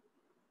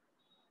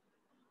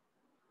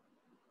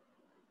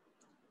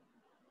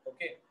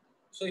 Okay.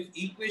 So if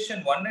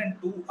equation 1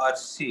 and 2 are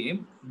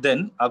same,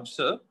 then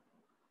observe,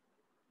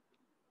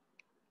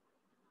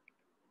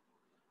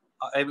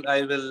 I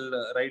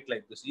will write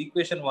like this.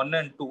 Equation 1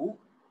 and 2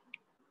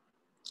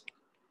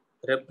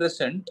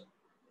 represent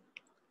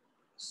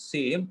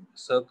same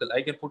circle.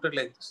 I can put it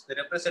like this. They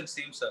represent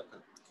same circle.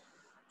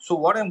 So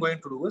what I'm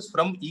going to do is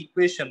from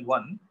equation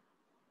 1,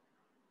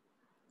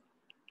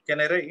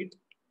 can I write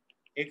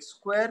x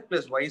square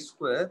plus y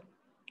square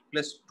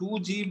plus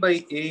 2g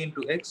by a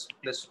into x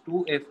plus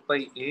 2f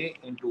by a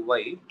into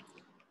y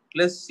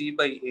plus c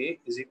by a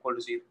is equal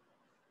to 0.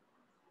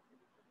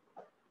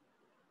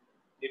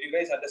 Did you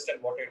guys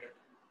understand what I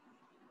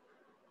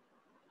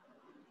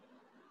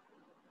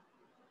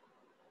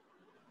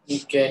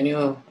did? Can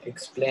you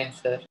explain,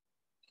 sir?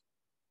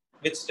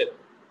 Which step?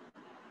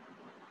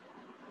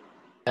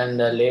 And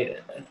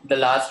the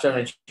last one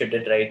which you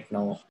did right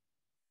now.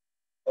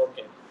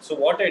 Okay. So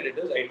what I did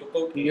is I took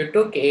out. You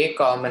took a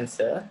common,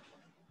 sir.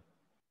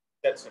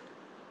 That's it.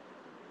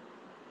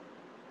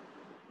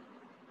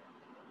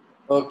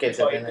 Okay,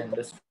 So sir. Then I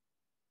understand.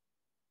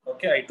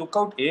 Okay, I took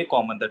out a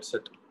common. That's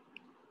it.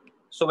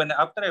 So when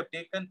after I've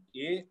taken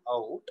a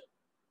out,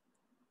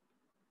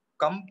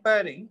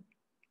 comparing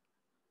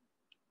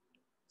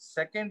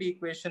second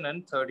equation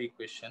and third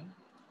equation,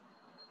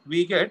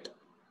 we get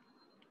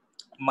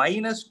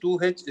minus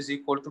 2h is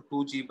equal to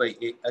 2g by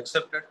a.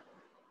 Accepted?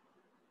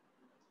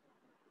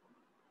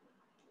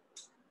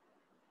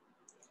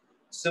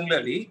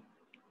 Similarly,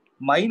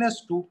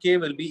 minus 2k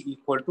will be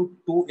equal to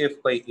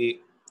 2f by a.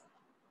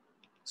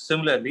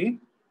 Similarly,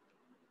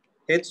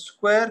 h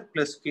square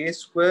plus k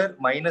square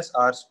minus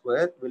r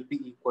square will be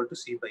equal to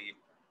c by a.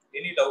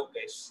 Any doubt,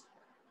 guys?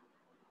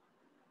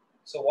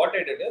 So what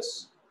I did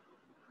is,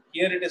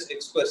 here it is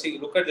x square. See,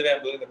 look at the way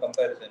I'm doing the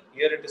comparison.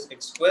 Here it is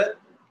x square.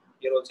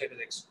 Here also it is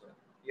x square.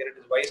 Here it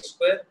is y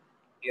square.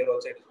 Here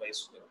also it is y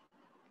square.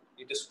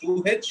 It is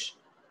 2h,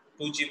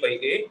 2g by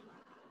a.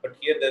 But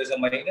here there is a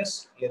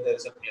minus. Here there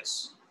is a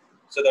plus.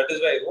 So that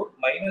is why I wrote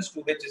minus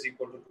 2h is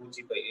equal to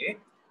 2g by a.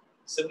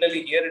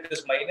 Similarly, here it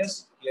is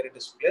minus. Here it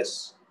is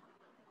plus.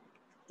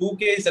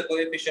 2k is the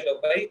coefficient of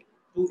y.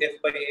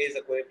 2f by a is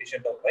the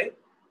coefficient of y.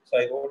 So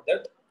I wrote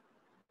that.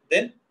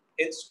 Then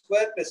h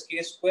square plus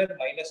k square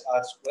minus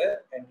r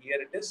square, and here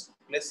it is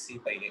plus c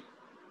by a.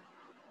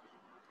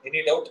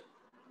 Any doubt?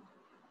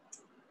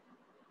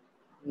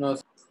 No.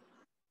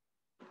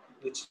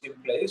 Which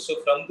implies,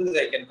 so from this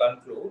I can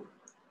conclude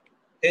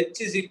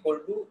h is equal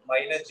to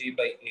minus g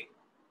by a.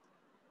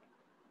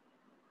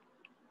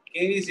 K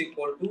is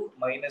equal to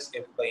minus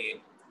f by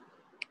a.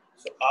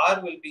 So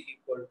r will be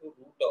equal to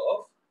root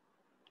of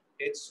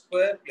h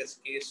square plus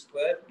k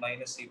square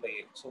minus c by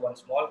a. So one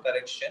small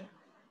correction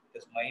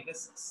is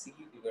minus c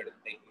divided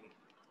by a.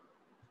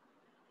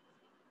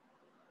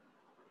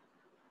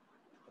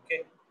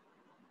 Okay.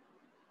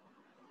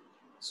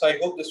 So I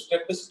hope this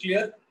step is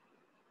clear.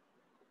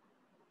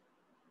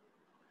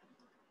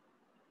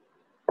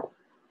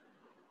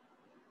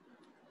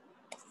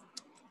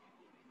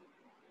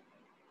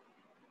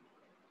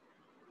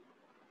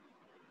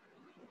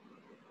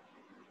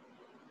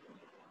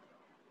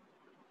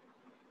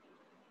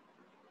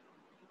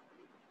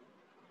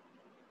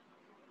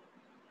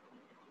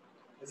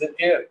 Is it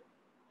clear?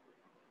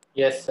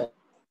 Yes, sir.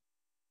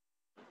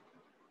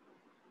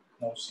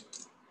 No, sir.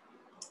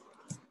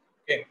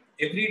 Okay.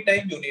 Every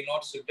time you need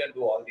not sit and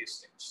do all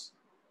these things.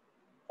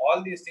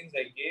 All these things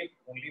I gave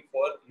only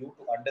for you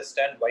to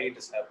understand why it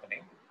is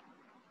happening.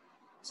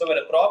 So when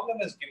a problem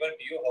is given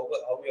to you,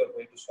 how you are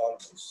going to solve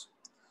this?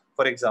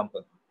 For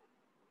example,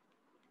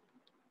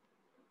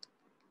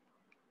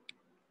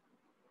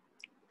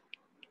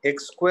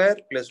 x square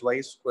plus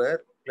y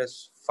square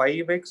plus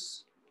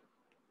 5x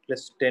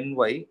plus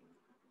 10y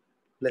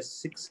plus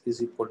 6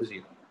 is equal to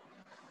 0.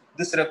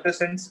 This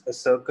represents a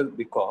circle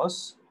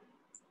because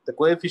the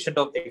coefficient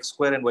of x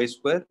square and y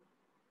square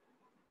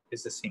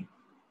is the same.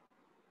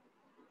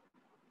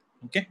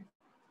 Okay.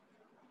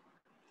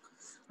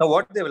 Now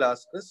what they will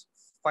ask is,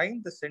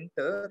 find the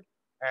center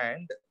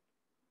and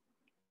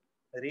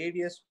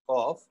radius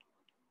of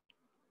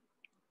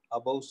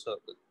above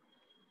circle.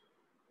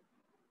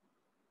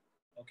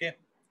 Okay.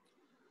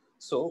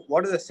 So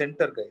what is the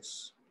center,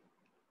 guys?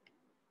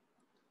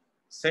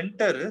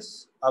 Center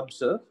is,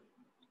 observe,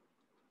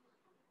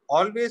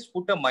 always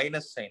put a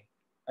minus sign.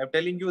 I'm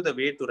telling you the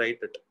way to write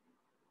it.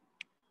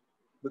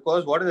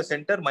 Because what is the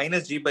center?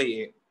 Minus g by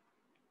a.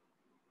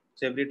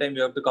 So every time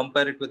you have to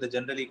compare it with the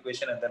general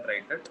equation and then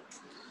write it.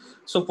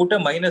 So put a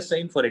minus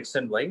sign for x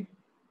and y.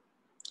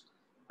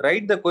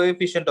 Write the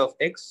coefficient of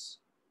x.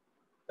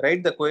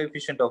 Write the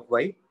coefficient of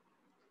y.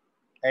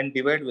 And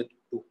divide with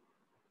 2.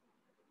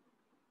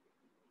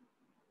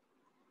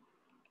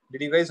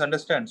 Did you guys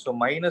understand? So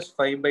minus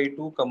 5 by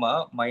 2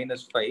 comma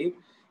minus 5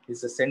 is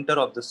the center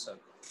of the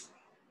circle.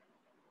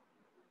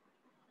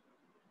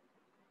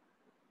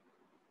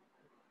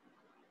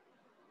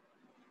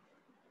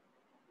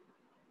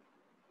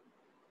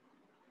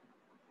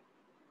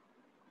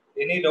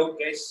 Any doubt,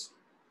 guys?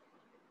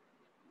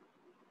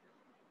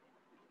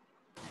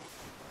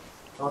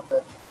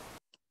 Okay.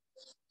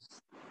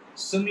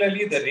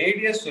 Similarly, the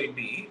radius will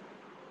be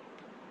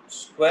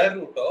square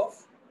root of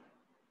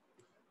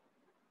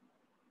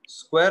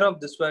square of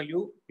this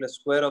value plus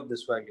square of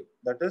this value.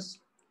 That is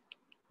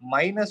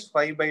minus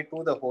 5 by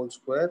 2 the whole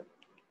square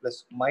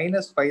plus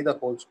minus 5 the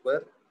whole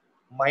square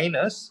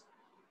minus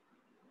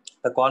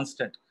the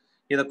constant.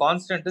 Here the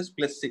constant is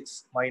plus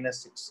 6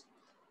 minus 6.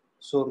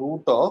 So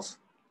root of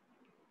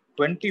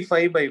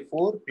 25 by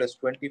 4 plus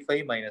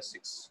 25 minus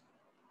 6.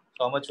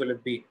 So how much will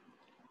it be?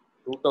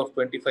 Root of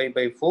 25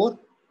 by 4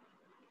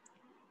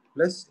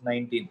 plus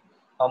 19.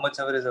 How much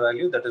ever is the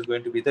value, that is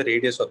going to be the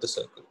radius of the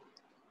circle.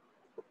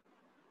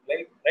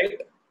 Right?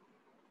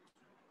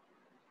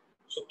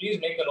 So please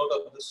make a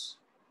note of this.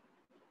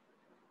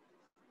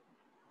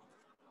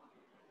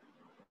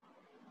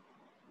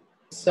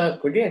 Sir,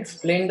 could you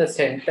explain the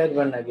center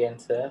one again,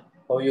 sir?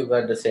 How you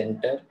got the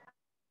center?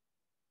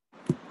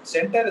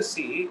 Center is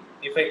C.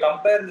 If I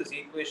compare this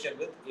equation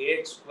with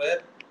ax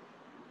square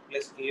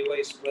plus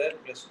ay square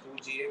plus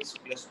 2gx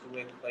plus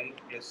 2fy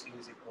plus c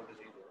is equal to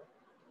 0.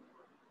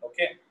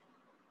 Okay.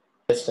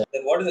 Yes, sir.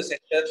 Then what is the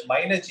center?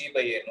 Minus g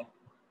by a, no?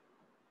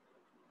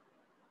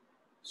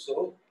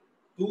 So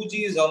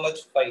 2g is how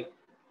much? 5.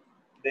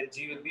 Then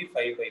g will be 5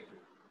 by 2.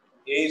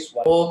 A is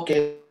 1.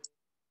 Okay.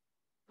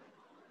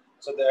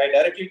 So I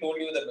directly told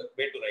you the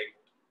way to write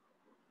it.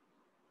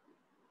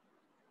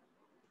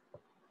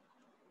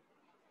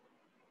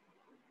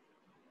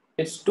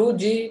 It's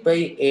 2g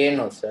by a,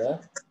 no, sir.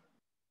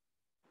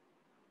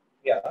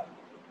 Yeah.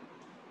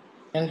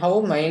 And how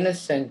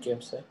minus sign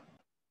came, sir?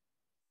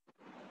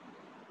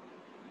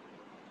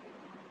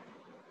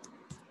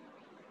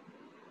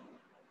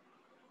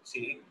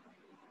 See,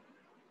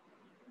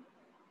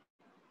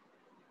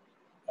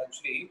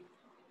 actually,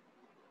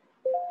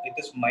 it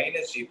is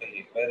minus g by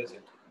a. Where is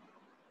it?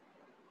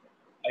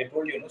 I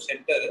told you, no,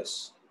 center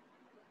is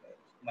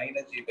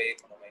minus g by a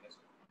comma minus.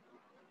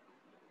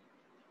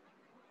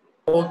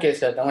 Okay,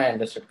 sir. Now I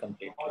understood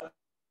completely.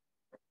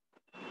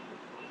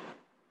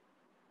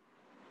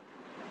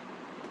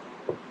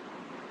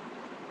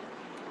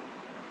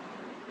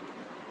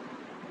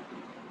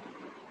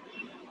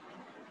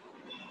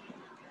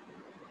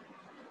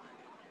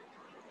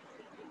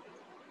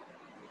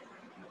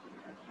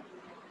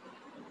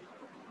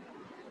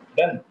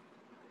 Done.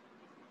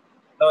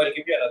 Now I'll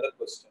give you another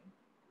question.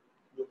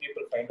 You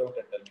people find out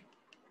and tell me.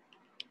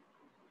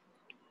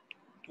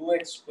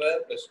 2x square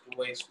plus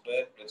 2y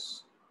square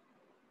plus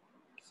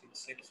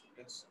 6x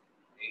plus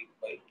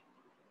 8y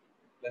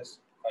plus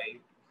 5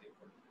 is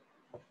equal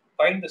to.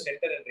 Find the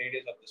center and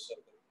radius of the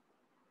circle.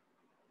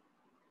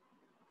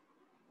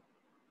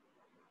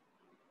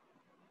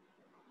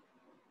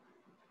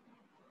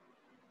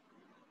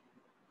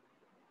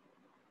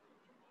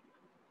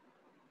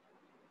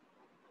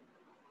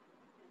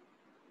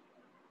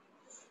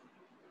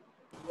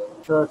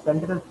 The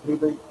center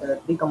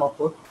is 3 comma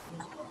 4.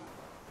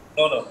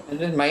 No. And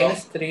then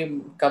minus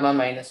 3 comma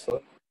minus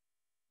 4.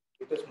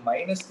 It is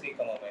minus 3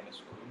 comma minus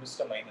 4. You missed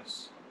a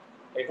minus.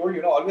 I told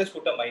you, always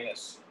put a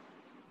minus.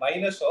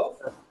 Minus of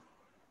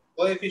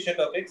coefficient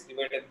of x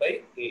divided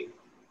by a.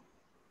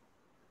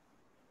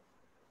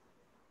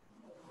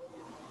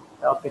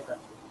 Okay, sir.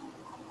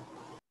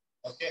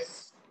 Okay.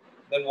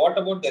 Then what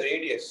about the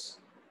radius?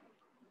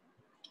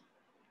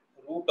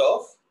 Root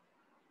of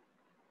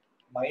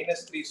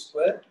minus 3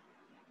 square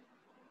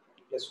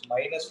plus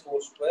minus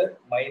 4 square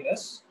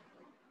minus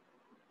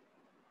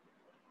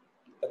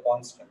the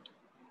constant.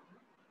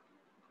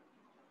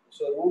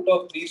 So root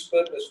of 3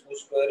 square plus 2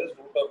 square is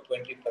root of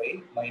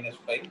 25 minus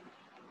 5.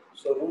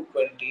 So root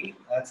 20,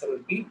 answer will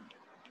be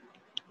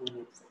 2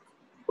 root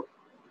 4.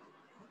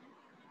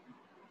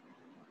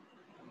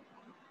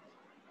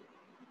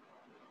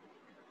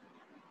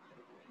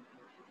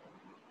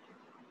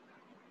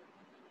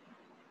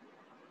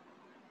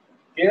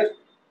 Clear?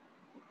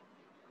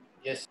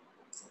 Yes.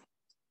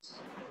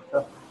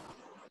 Sir.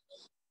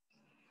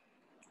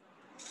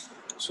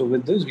 So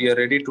with this, we are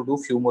ready to do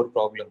few more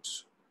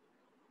problems.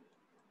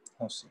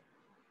 Let's see.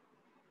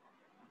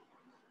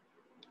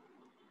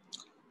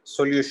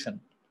 Solution.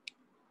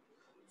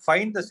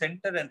 Find the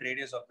center and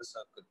radius of the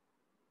circle.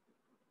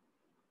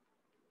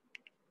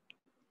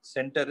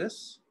 Center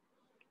is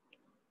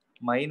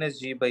minus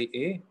g by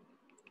a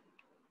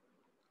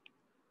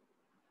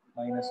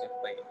minus f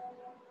by a.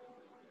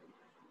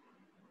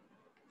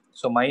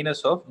 So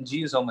minus of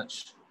g is how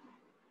much?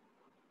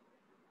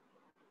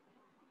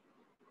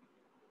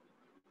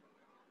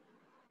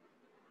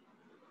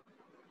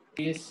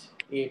 Is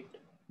 8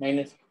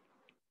 minus.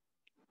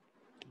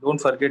 Don't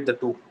forget the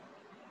 2.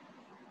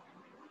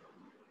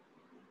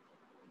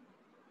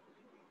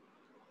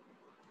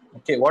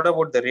 Okay, what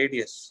about the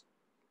radius?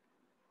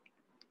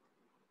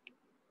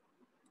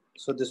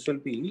 So this will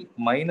be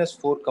minus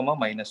 4 comma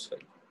minus 5.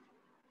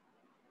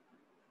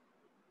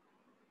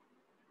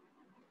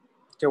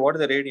 Okay, what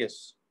is the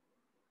radius?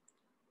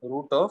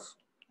 Root of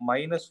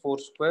minus 4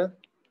 square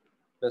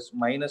plus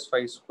minus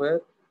 5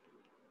 square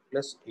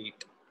plus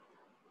 8.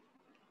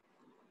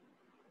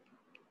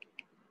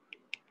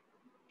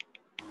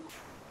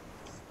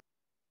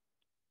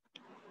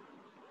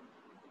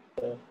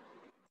 Uh,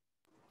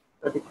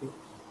 33.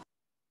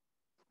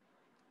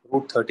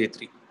 Root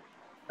 33.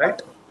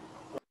 Right?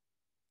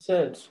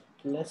 Sir,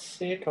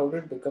 plus 8, how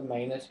did it become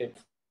minus 8?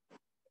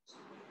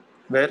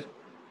 Where?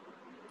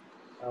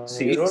 You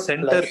See, wrote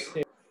center. plus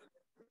 8.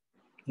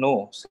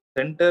 No,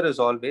 center is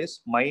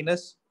always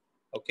minus.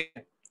 Okay.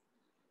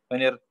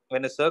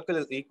 When a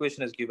circle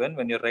equation is given,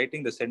 when you're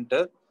writing the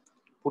center,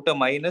 put a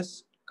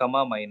minus,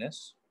 comma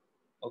minus.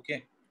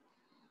 Okay.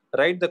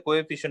 Write the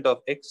coefficient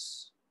of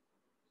x,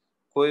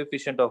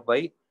 coefficient of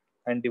y,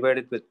 and divide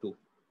it with 2.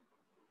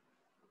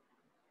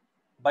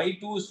 By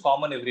 2 is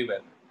common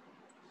everywhere.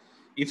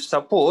 If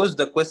suppose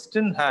the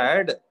question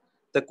had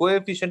the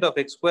coefficient of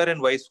x square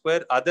and y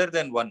square other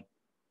than 1,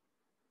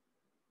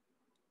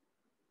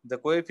 the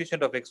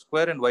coefficient of x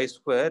square and y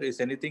square is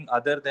anything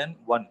other than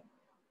 1,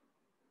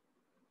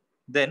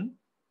 then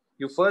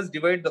you first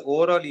divide the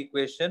overall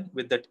equation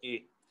with that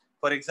a.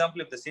 For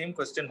example, if the same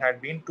question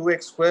had been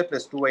 2x square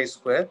plus 2y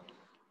square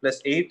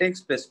plus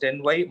 8x plus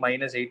 10y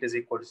minus 8 is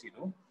equal to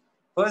 0,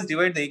 first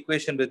divide the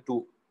equation with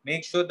 2.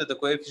 Make sure that the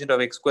coefficient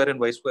of x square and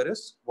y square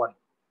is 1.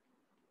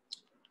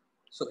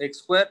 So x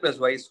square plus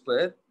y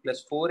square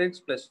plus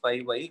 4x plus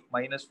 5y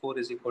minus 4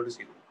 is equal to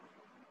 0.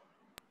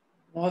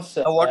 No,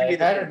 sir. Now, what will I be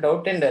the had a center?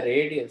 doubt in the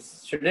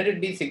radius. Shouldn't it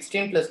be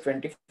 16 plus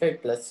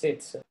 25 plus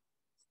 8, sir?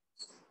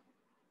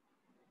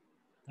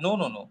 No,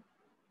 no, no.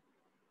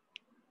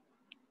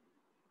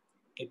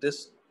 It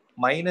is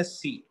minus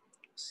C.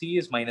 C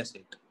is minus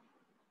 8.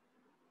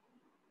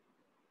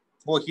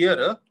 Oh,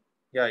 here?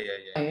 Yeah, yeah,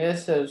 yeah.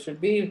 Yes, sir. Should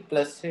be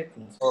plus 8.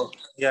 No, sir. Oh,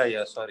 yeah,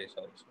 yeah. Sorry.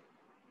 I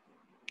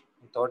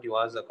thought you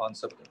asked the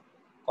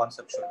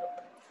conceptual.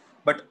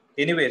 But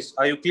anyways,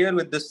 are you clear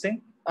with this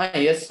thing?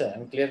 Yes, sir.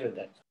 I'm clear with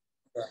that.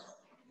 Yeah.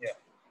 Yeah.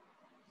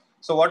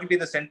 So what will be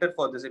the center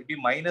for this? It will be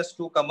minus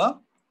 2, comma,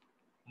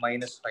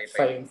 minus 5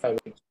 by 2. 5.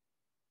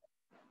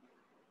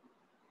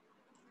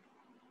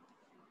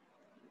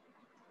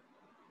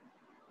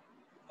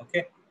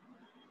 Okay.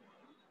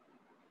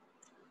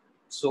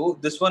 So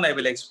this one I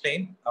will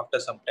explain after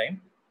some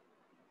time.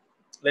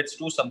 Let's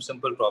do some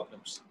simple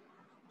problems.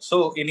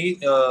 So in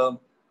each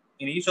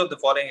of the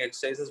following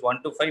exercises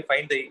 1 to 5,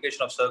 find the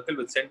equation of circle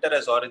with center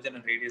as origin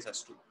and radius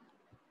as 2.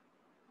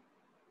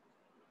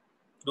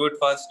 Do it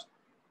fast.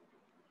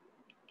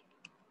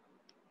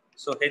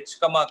 So h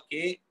comma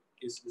k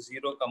is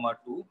 0 comma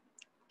 2.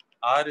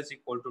 R is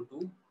equal to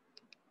 2.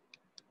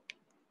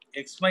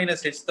 X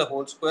minus h the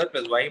whole square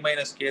plus y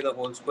minus k the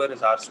whole square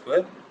is r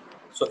square.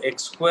 So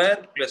x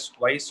square plus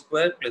y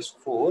square plus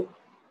 4.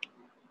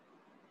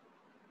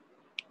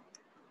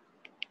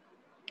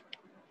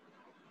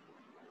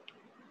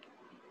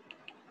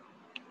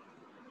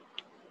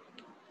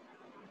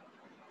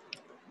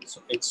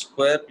 So x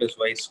square plus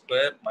y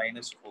square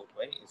minus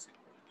 4y is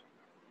equal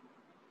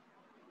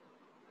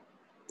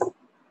to.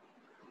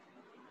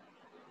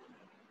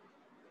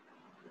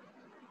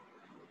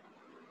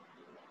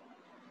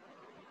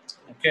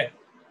 Okay.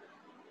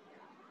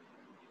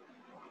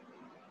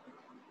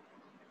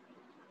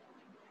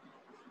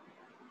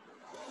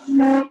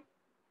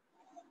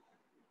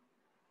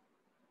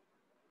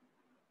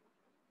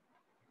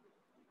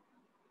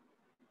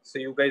 So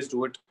you guys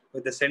do it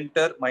with the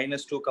center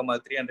minus 2 comma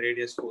 3 and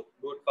radius 4.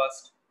 Do it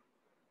fast.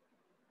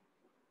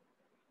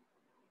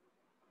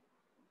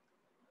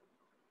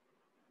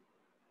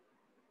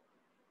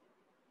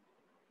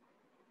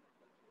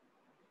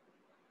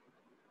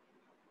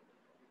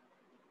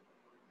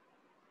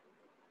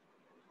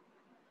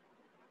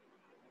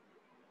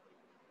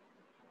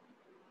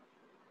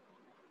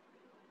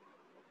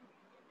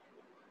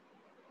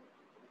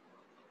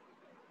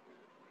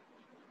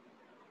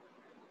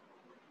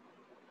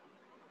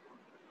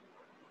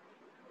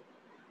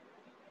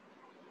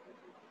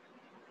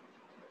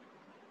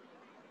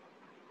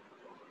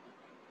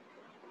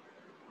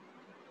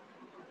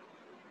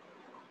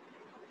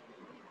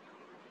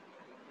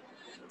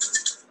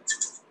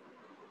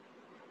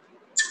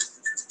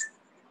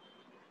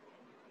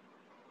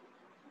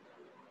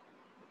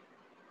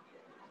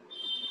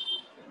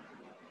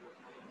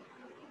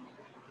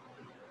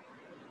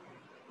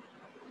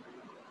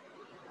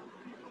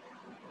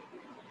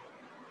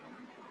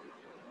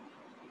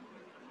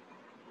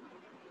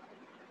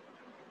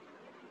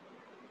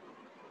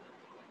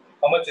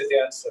 How much is the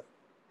answer?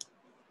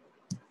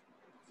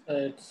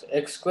 It's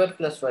x square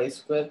plus y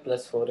square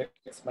plus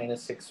 4x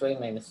minus 6y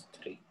minus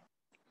 3.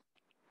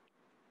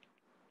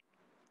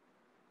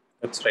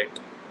 That's right.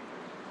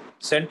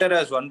 Center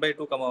as 1 by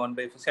 2 comma 1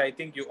 by 4. See, I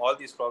think all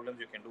these problems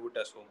you can do it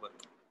as homework.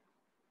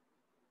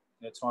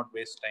 Let's not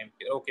waste time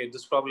here. Okay,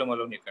 this problem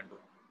alone you can do.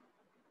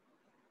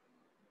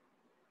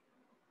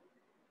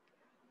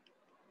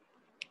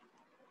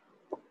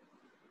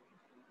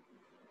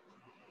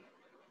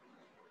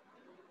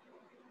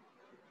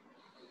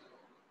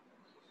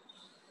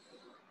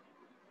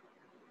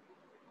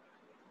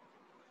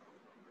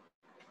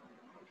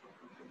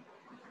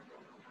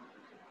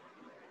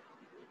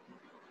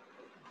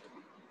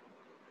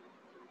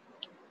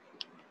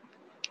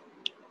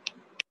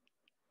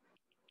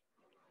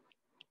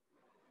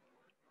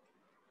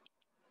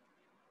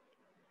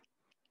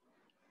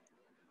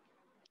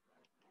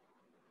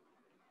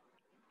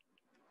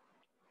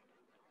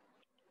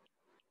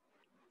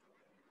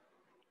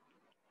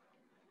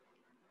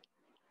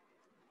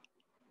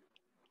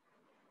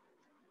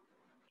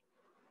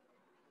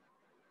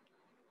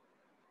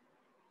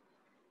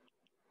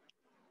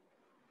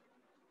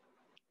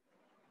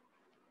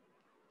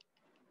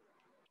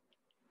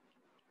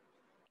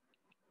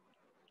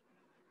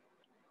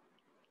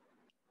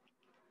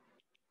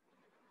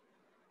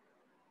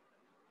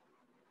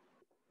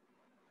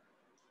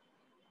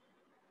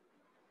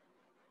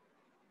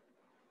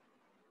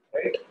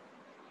 Right?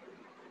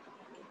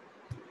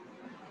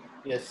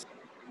 Yes.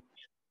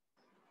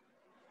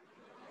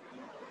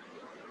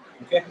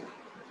 Okay.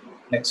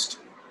 Next.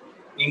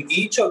 In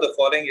each of the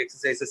following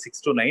exercises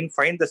 6 to 9,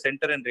 find the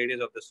center and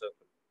radius of the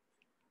circle.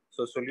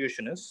 So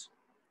solution is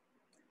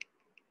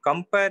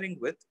comparing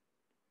with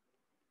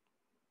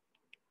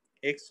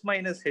x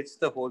minus h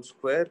the whole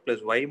square plus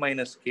y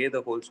minus k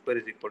the whole square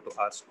is equal to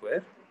r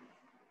square.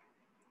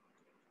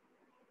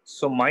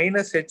 So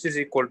minus h is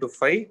equal to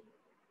 5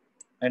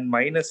 and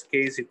minus k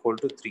is equal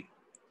to 3.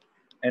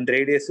 And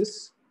radius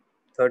is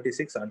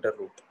 36 under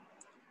root.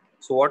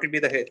 So what will be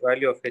the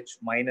value of h?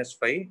 Minus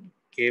 5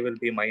 K will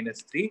be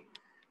minus 3,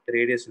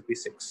 radius will be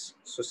 6.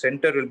 So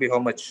center will be how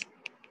much?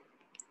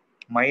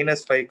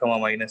 Minus 5 comma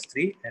minus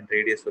 3 and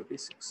radius will be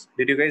 6.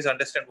 Did you guys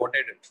understand what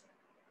I did?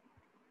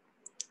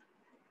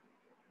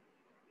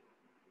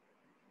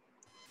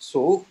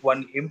 So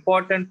one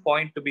important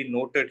point to be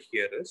noted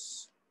here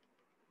is,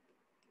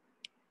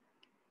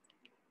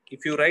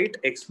 if you write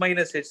x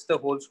minus h the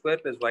whole square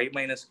plus y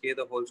minus k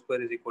the whole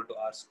square is equal to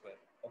r square.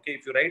 Okay,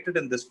 if you write it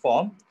in this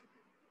form,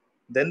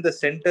 then the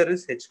center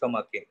is h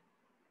comma k.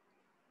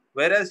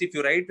 Whereas if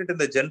you write it in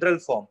the general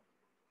form,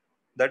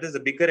 that is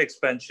the bigger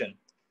expansion,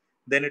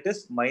 then it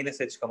is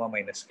minus h comma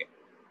minus k.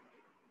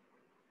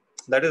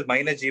 That is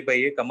minus g by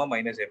a comma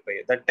minus f by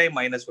a. That time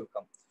minus will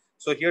come.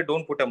 So here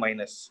don't put a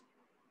minus.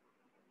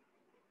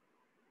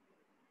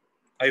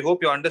 I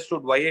hope you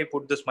understood why I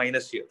put this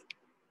minus here.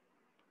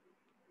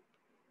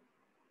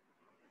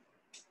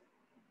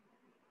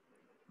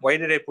 Why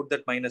did I put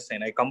that minus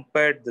sign? I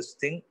compared this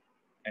thing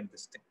and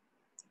this thing.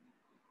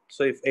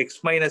 So if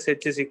x minus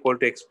h is equal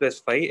to x plus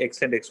 5,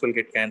 x and x will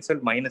get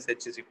cancelled. Minus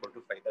h is equal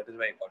to 5. That is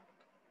why I got it.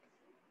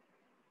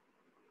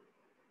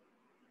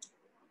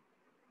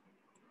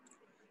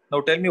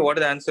 Now tell me what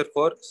is the answer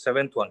for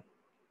 7th one.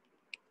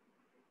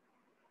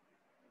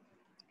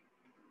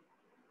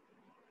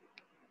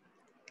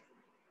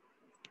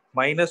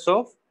 Minus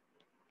of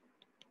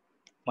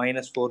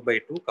minus 4 by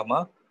 2,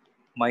 comma,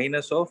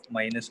 minus of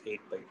minus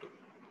 8 by 2.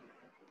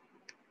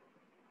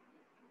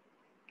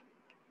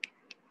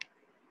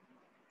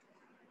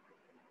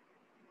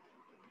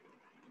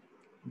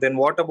 Then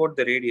what about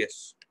the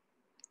radius?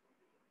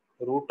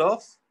 Root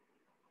of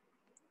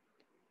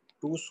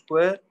 2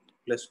 square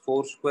plus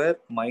 4 square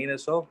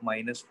minus of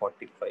minus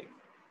 45.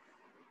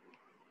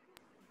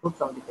 Root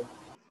 75.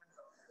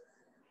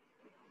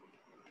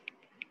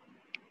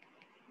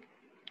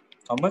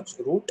 How much?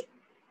 Root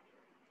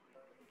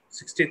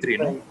 63,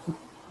 no? 65.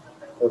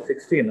 Or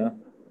 16, no?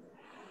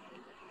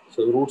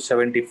 So root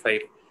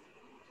 75.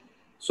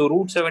 So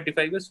root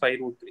 75 is 5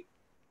 root 3.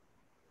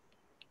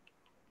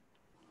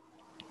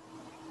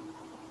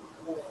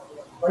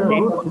 Sir,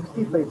 root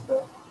 65,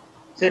 sir.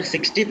 Sir,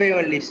 65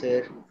 only,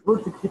 sir.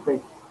 Root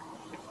 65.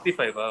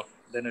 65,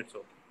 then it's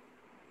okay.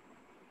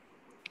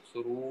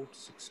 So root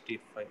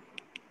 65.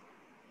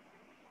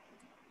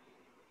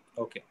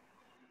 Okay.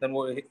 Then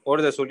what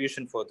is the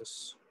solution for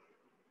this?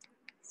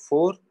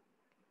 4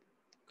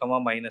 comma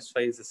minus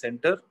 5 is the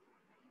center.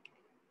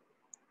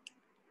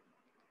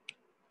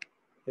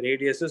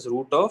 Radius is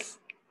root of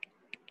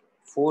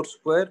 4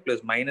 square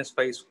plus minus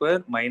 5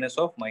 square minus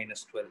of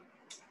minus 12.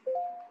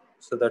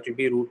 So that will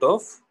be root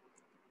of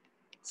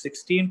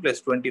 16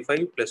 plus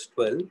 25 plus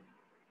 12.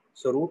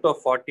 So root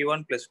of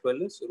 41 plus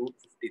 12 is root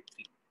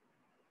 53.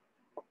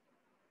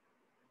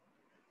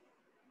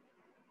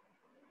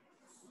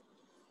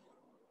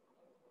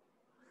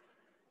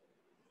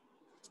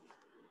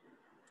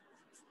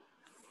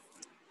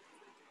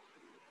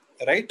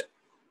 Right?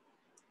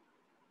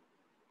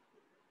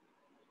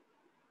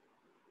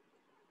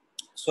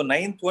 So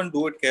 9th one,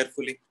 do it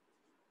carefully.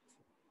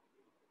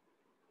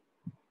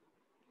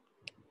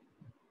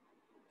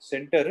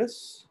 Center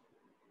is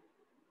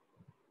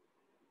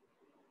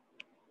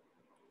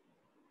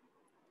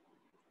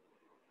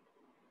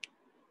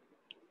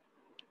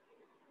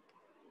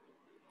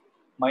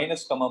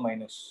minus comma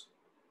minus.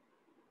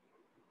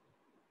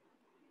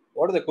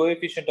 What is the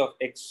coefficient of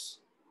x?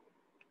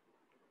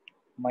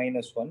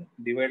 Minus 1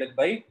 divided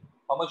by,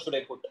 how much should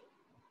I put?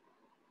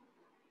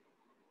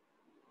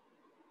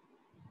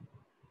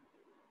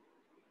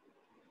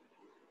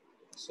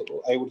 So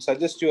I would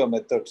suggest you a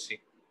method. See,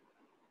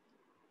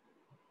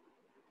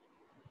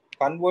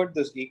 convert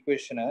this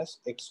equation as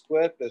x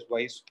square plus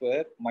y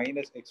square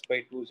minus x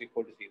by 2 is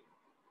equal to 0.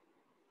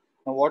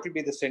 Now what will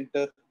be the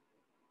center?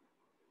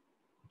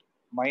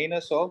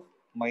 Minus of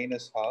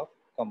minus half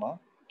comma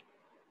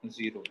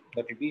 0.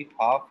 That will be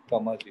half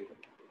comma 0.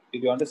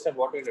 Did you understand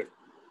what I did?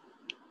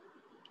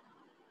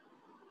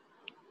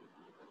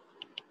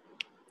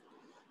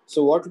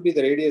 So what will be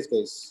the radius,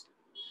 guys?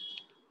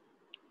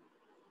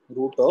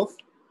 Root of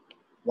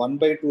 1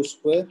 by 2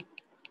 square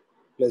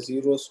plus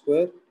 0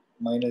 square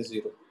minus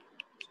 0.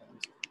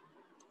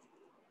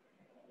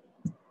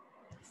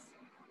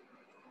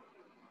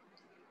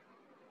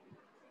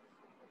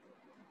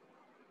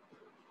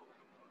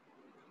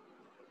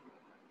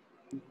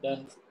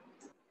 Done.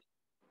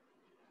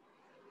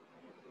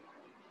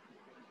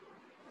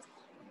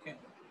 Okay.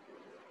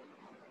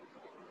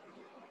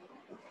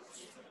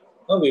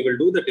 Now we will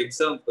do that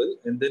example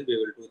and then we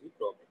will do the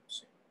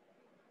problems.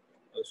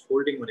 I was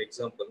holding one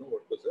example. No?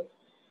 What was it?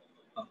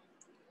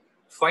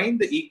 Find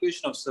the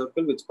equation of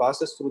circle which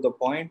passes through the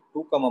point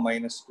 2 comma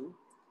minus 2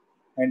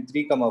 and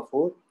 3 comma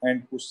 4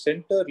 and whose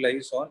center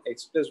lies on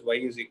x plus y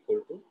is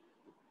equal to.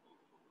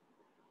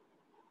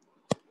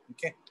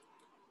 Okay.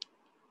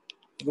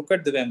 Look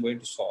at the way I'm going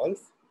to solve.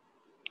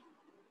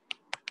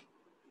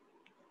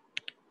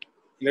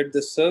 Let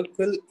the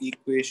circle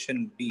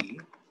equation be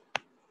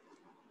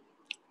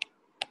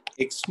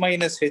x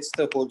minus h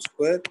the whole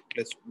square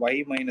plus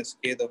y minus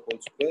k the whole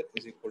square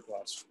is equal to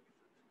r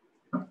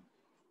square.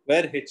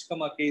 where h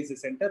comma k is the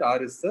center,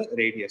 r is the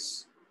radius.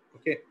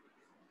 Okay.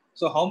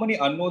 So how many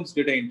unknowns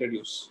did I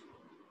introduce?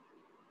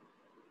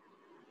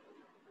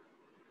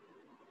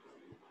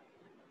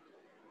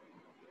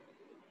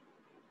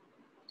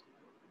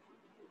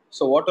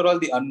 So what are all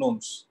the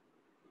unknowns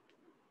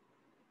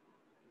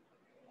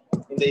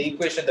in the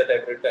equation that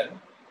I've written?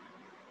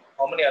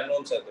 How many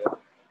unknowns are there?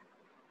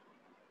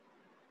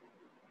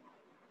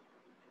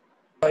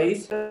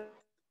 5, sir.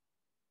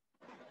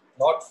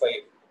 Not 5.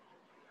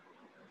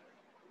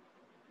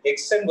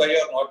 X and y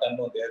are not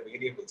unknown, they are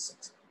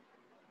variables.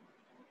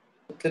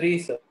 3,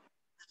 sir.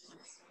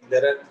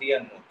 There are 3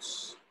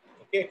 unknowns.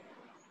 Okay.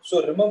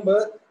 So remember,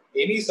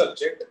 any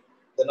subject,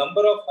 the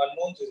number of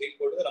unknowns is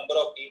equal to the number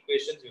of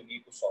equations you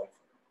need to solve.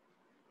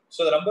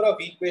 So the number of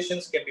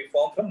equations can be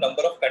formed from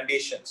number of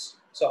conditions.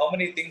 So how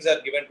many things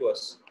are given to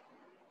us?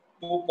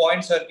 2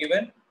 points are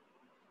given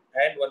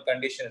and 1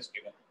 condition is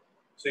given.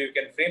 So you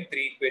can frame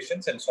 3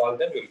 equations and solve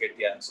them, you will get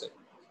the answer.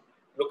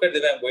 Look at the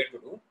way I'm going to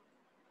do.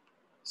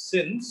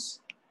 Since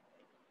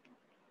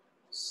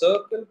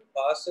circle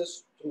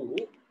passes through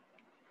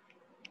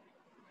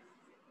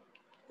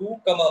 2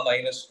 comma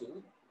minus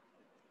 2,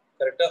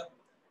 correct?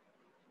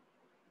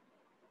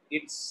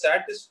 It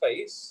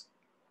satisfies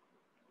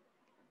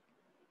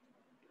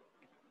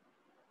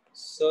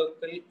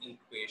circle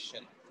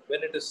equation.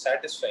 When it is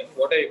satisfying,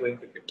 what are you going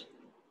to get?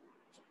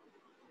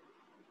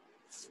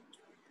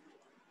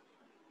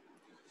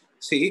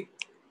 See,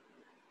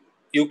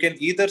 you can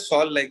either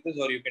solve like this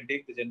or you can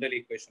take the general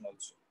equation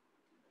also.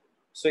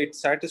 So it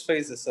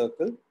satisfies the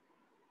circle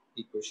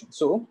equation.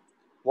 So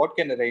what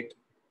can I write?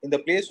 In the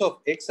place of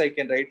x, I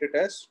can write it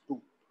as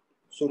 2.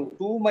 So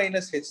 2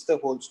 minus h the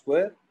whole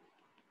square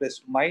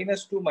plus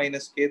minus 2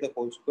 minus k the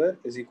whole square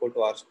is equal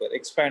to r square.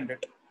 Expand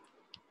it.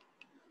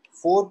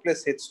 4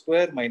 plus h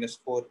square minus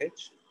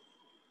 4h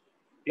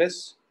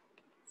plus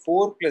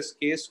 4 plus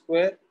k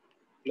square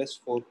plus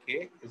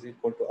 4k is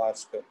equal to r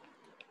square.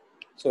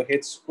 So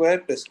h square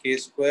plus k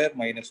square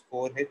minus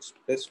 4h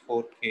plus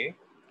 4k.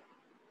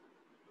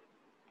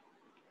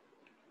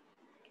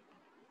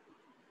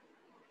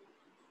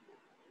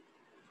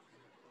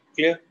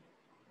 Clear?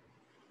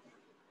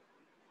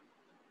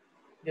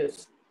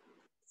 Yes.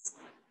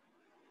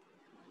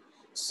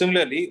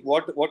 Similarly,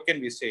 what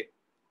can we say?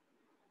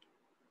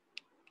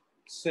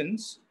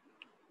 Since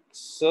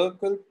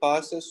circle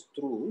passes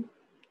through,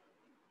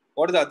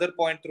 what is the other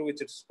point through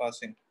which it's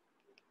passing?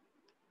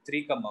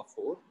 3 comma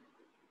 4.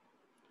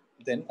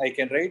 Then I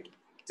can write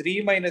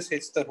 3 minus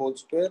h the whole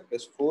square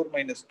plus 4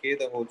 minus k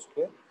the whole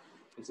square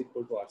is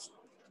equal to r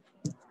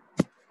square.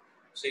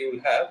 So you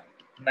will have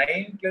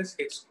 9 plus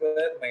h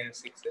square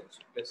minus 6h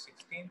plus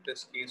 16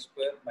 plus k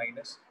square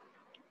minus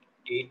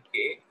 8k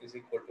is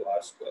equal to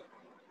r square.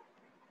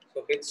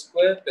 So h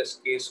square plus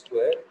k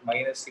square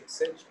minus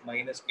 6h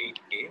minus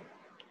 8k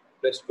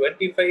plus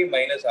 25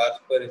 minus r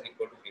square is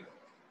equal to 0.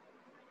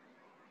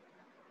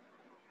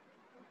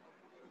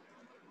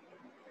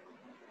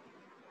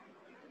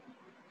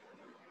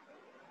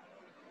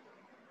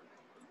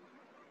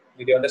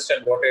 Did you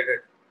understand what I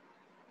did?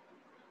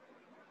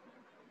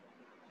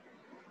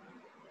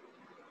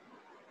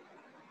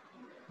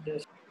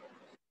 Yes.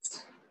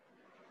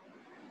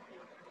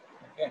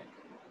 Okay.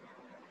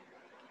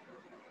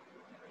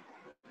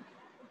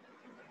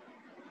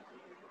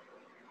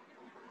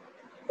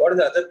 What is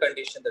the other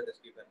condition that is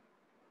given?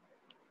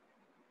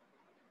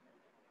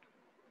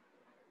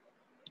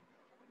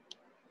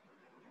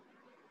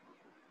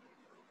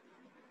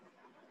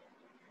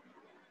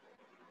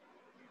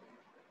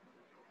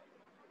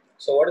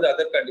 So what is the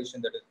other condition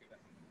that is given?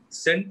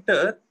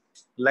 Center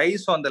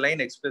lies on the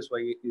line x plus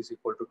y is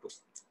equal to 2.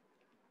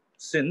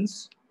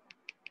 Since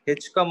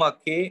h comma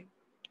k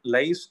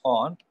lies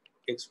on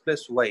x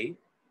plus y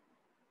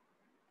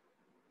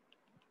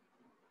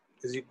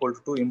is equal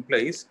to 2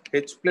 implies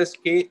h plus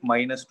k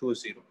minus 2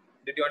 is 0.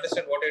 Did you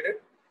understand what I did?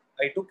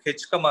 I took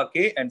h comma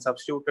k and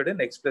substituted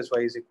in x plus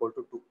y is equal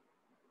to 2.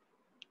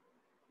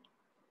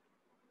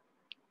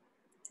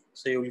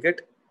 So you will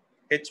get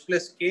h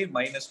plus k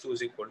minus 2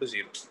 is equal to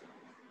 0.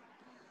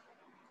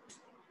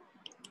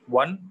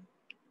 1,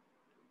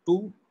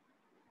 2,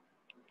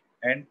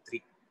 and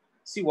 3.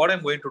 See, what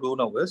I'm going to do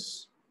now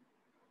is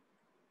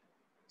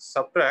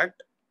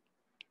subtract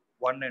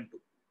 1 and 2.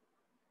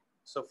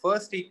 So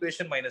first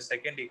equation minus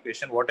second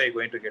equation, what are you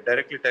going to get?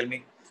 Directly tell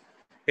me.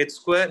 H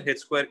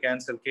square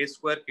cancel, k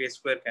square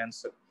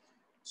cancel.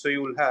 So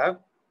you will have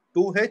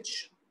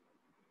 2h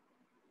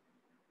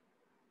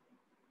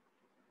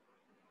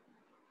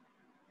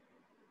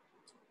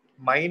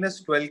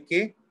minus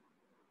 12k.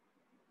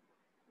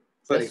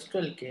 Sorry. Plus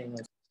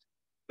 12k.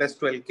 Plus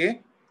 12k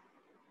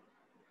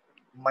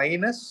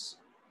minus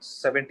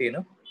 17.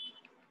 No?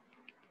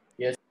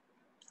 Yes.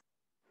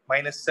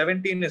 Minus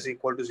 17 is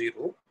equal to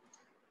 0.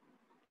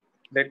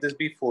 Let this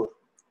be 4.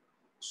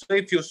 So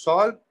if you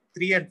solve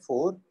 3 and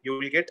 4, you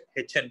will get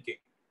h and k.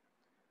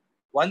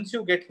 Once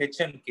you get h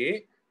and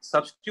k,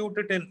 substitute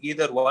it in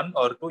either 1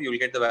 or 2, you will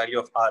get the value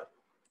of r.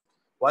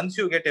 Once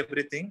you get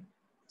everything,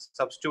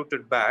 substitute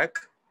it back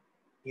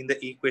in the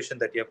equation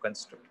that you have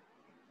considered.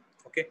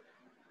 Okay.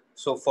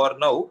 So for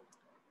now,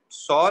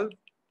 solve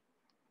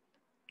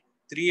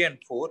 3 and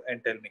 4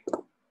 and tell me.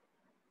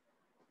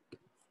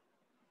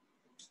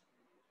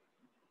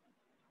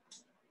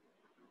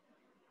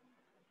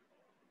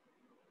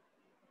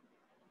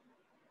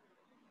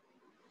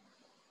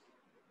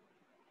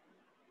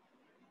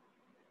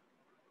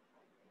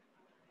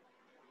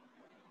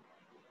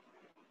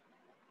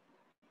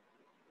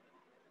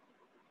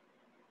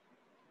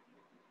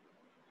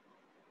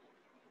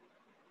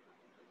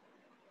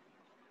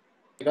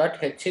 We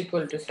got h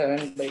equal to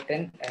 7 by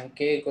 10 and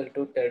k equal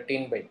to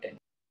 13 by 10.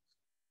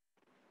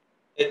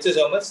 H is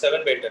how much?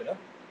 7 by 10, no?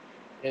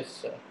 Yes,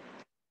 sir.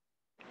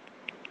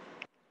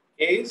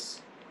 K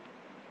is?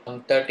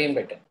 13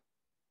 by 10.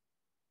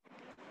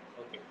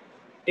 Okay.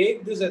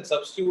 Take this and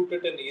substitute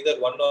it in either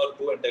 1 or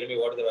 2 and tell me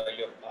what is the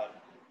value of R.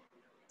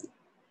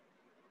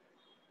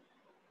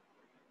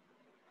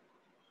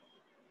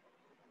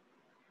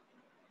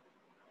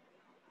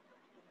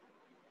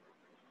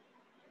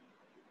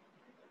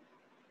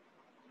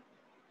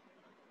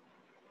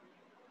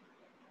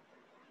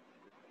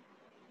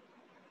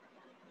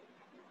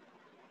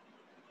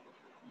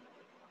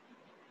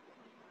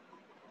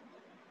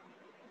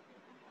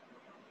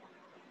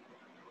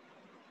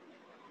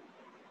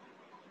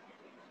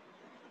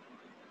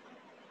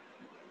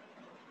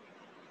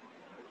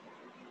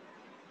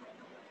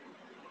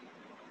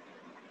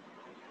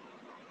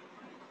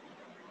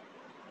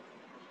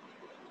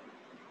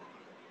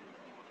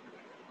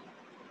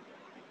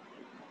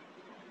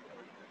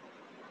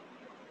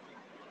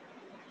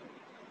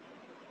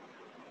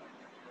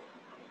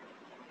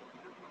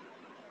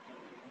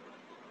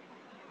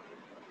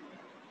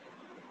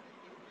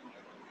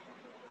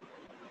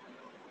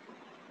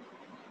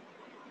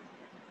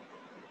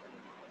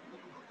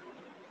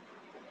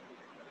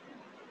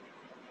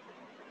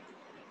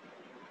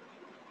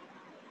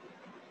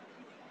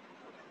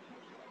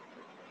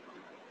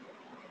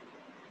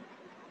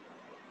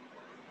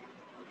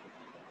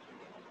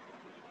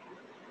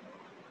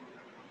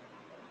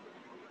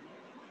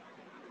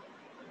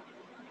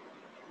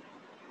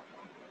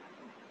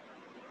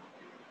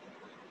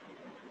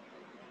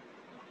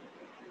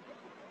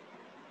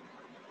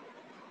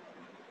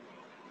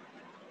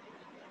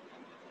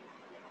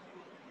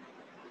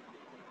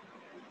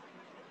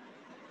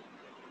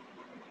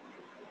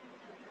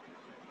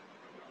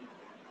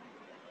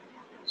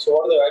 So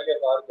what is the value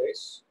of R,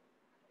 guys?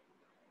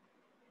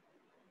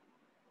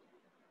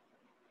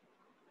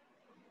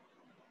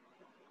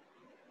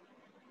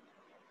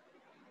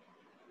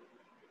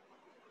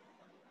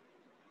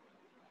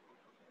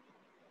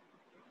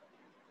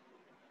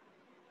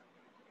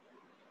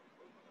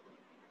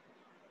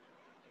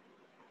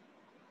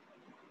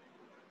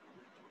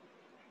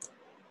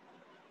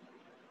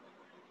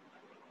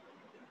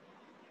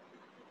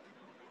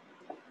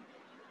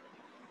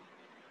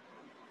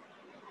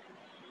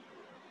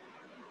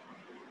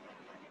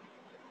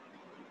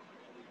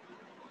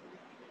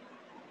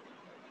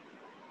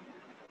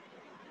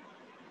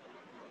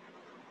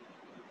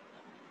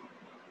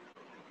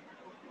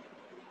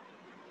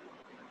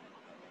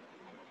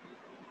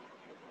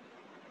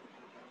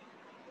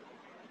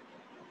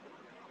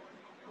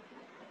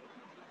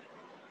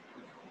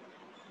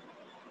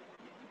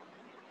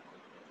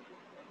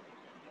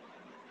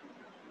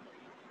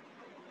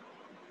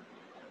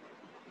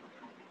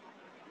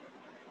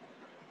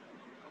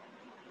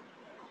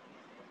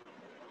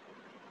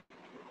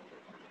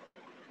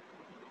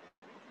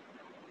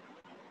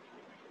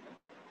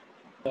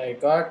 So I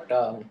got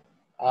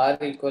r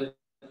equal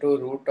to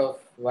root of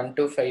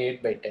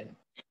 1258 by 10.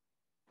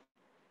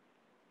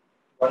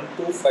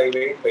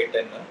 1258 by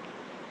 10. Huh?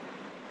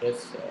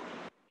 Yes, sir.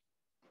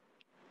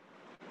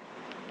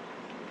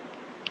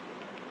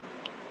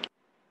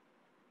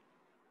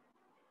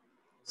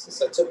 This is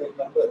such a big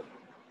number.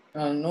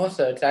 No,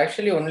 sir. It's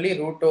actually only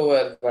root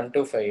over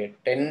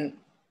 1258. 10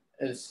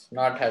 is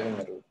not having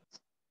a root.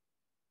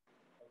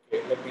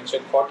 Okay, let me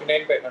check.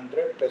 49 by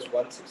 100 plus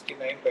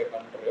 169 by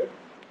 100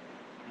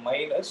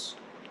 minus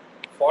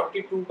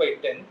 42 by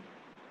 10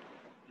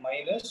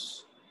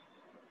 minus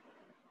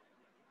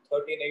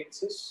 13 8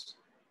 is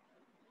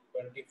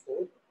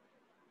 24.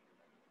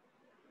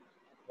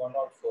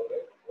 104,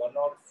 right?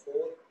 104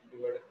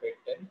 divided by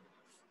 10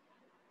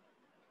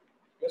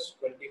 plus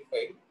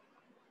 25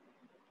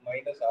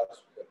 minus R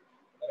square,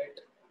 right?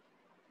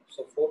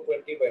 So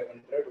 420 by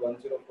 100,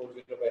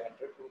 1040 by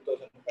 100,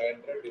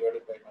 2500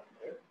 divided by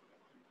 100.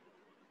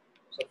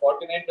 So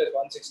 49 plus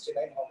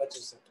 169, how much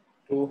is it?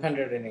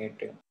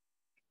 280.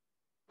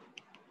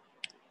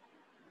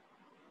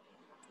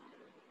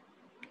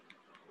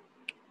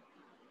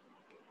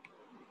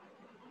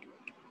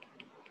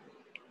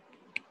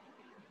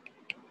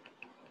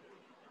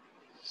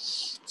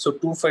 So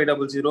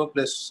 2500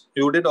 plus,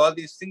 you did all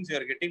these things, you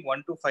are getting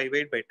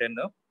 1258 by 10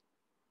 now.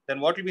 Then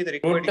what will be the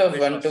required Root of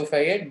equation?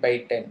 1258 by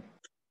 10.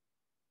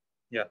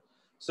 Yeah.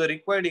 So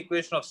required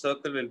equation of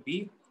circle will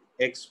be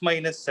x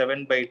minus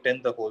 7 by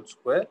 10 the whole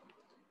square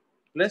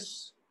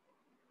plus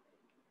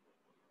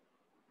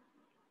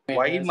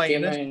y minus k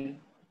minus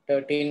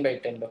 13 by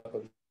 10 the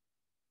whole.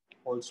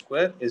 whole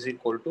square is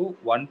equal to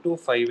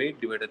 1258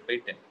 divided by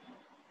 10.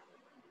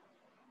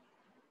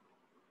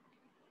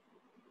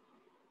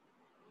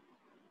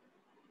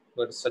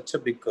 But such a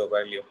big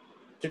value.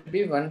 Should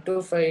be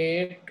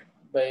 1258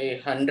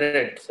 by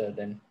 100, sir,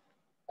 then.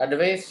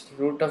 Otherwise,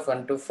 root of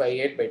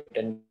 1258 by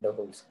 10 the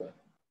whole square.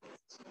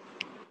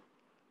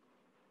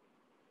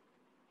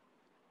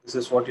 This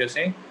is what you're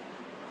saying?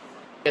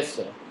 Yes,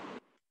 sir.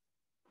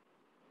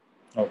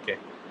 Okay.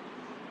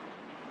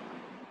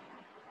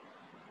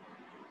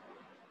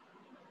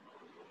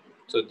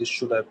 So this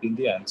should have been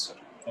the answer.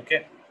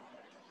 Okay.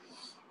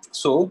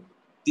 So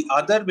the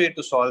other way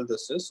to solve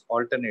this is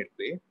alternate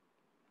way.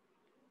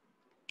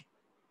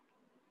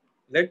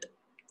 Let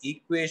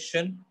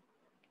equation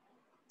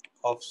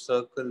of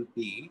circle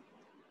be,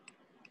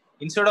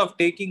 instead of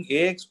taking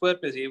ax square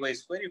plus ay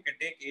square, you can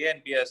take a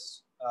and b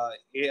as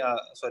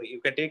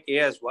you can take a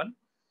as 1.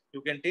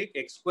 You can take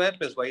x square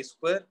plus y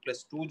square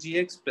plus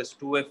 2gx plus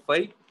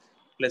 2fy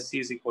plus c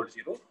is equal to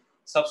 0.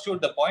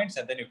 Substitute the points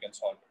and then you can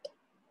solve it.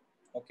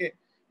 Okay.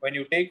 When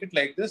you take it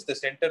like this, the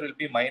center will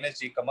be minus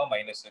g comma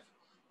minus f.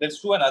 Let's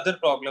do another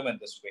problem in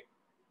this way.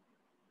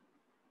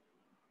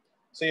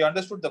 So you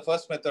understood the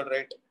first method,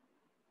 right?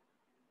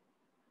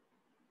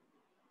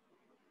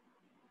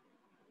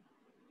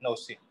 Now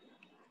see.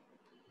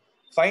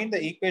 Find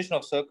the equation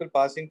of circle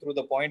passing through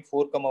the point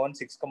 4, 1,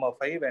 6,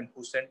 5 and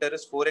whose center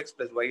is 4x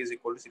plus y is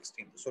equal to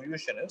 16. The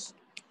solution is,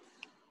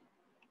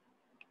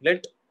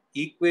 let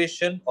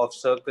equation of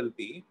circle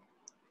be,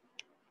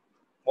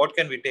 what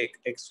can we take?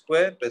 X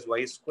square plus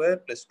y square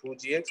plus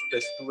 2gx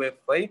plus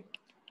 2fy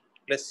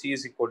plus c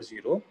is equal to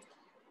 0,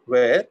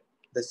 where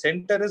the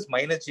center is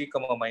minus g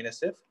comma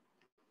minus f,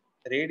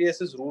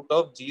 radius is root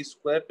of g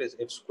square plus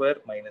f square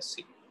minus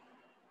c.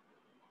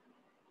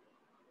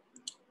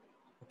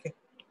 Okay.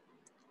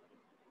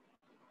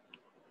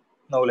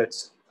 Now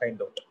let's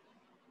find out.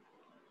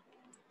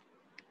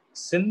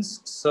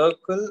 Since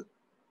circle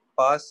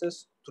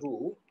passes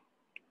through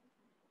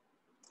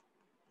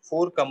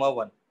 4,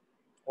 1,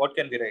 what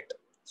can we write?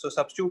 So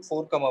substitute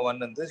 4,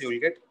 1 in this, you will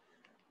get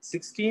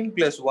 16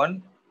 plus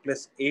 1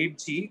 plus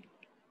 8g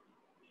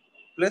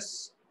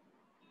plus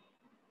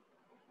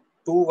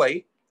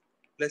 2y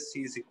plus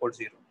c is equal to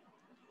 0.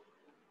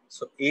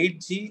 So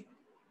 8g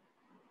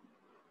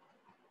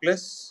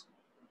plus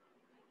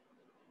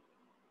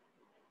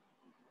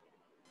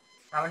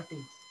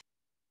 17.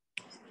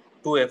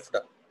 2f.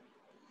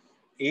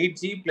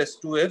 8g plus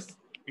 2f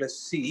plus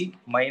c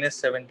minus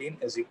 17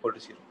 is equal to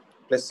 0.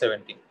 Plus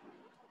 17.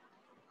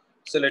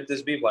 So let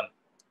this be 1.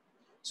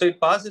 So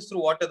it passes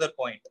through what other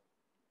point?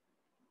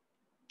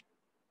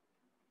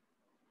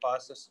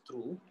 Passes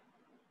through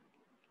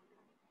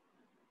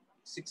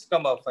 6,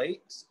 5.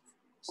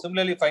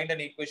 Similarly, find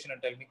an equation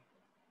and tell me.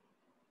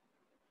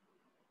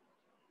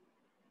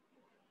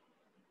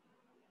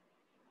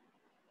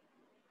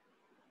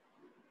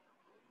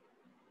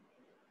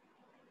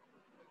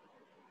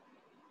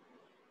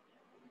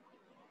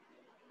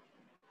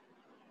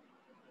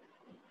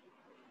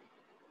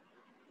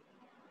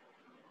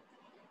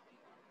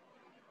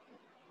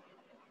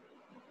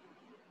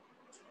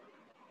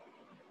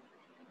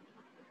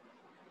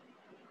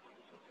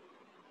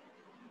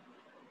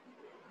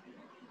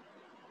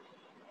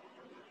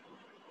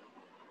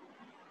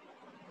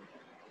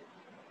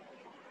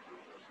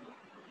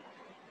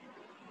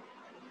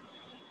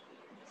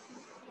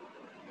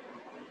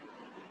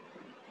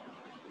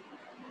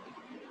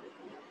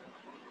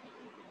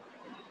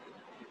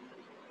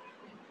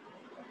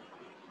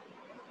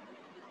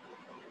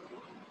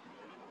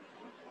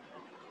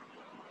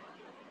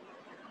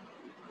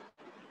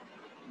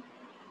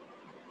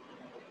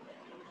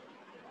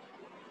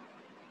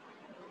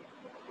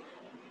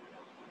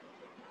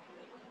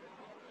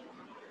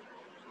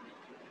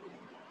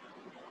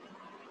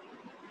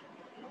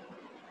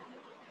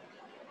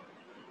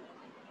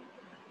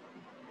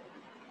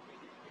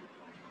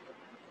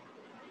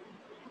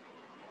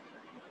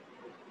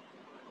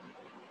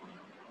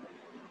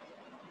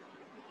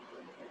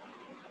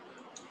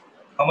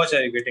 How much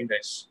are you getting,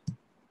 guys?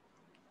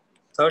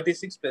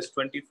 36 plus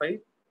 25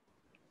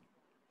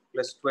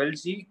 plus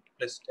 12g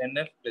plus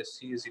 10f plus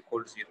c is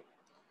equal to 0.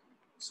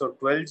 So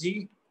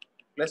 12g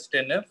plus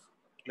 10f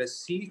plus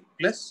c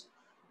plus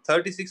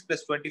 36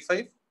 plus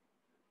 25,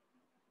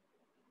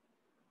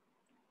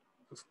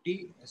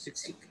 50,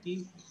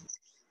 60,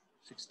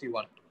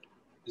 61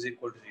 is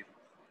equal to 0.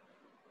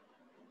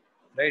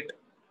 Right?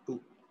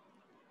 2.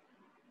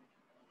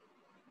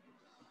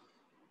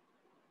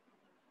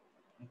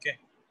 Okay.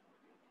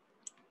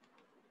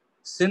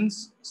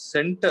 Since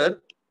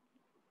center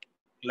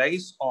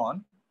lies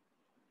on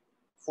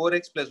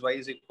 4x plus y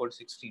is equal to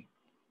 16,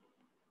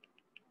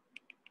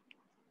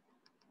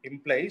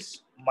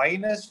 implies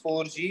minus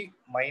 4g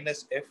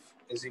minus f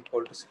is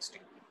equal to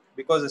 16.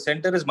 Because the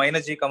center is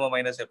minus g comma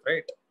minus f,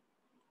 right?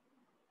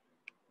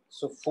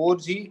 So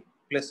 4g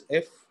plus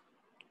f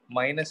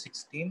minus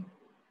 16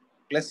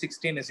 plus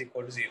 16 is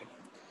equal to 0.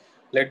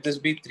 Let this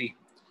be 3.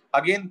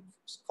 Again,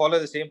 follow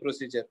the same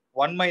procedure.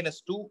 1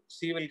 minus 2,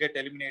 c will get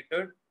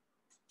eliminated.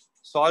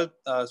 Solve,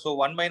 so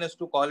 1 minus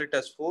 2, call it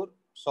as 4.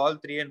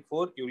 Solve 3 and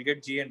 4, you will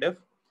get G and F.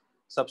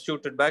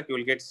 Substitute it back, you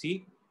will get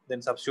C.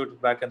 Then substitute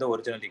it back in the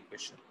original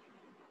equation.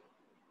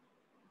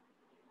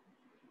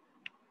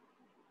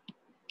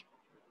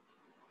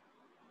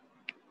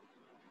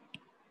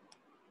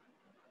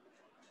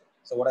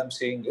 So what I'm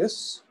saying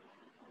is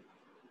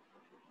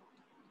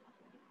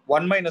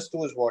 1 minus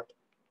 2 is what?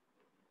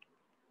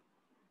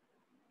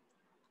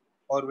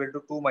 Or we'll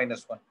do 2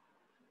 minus 1.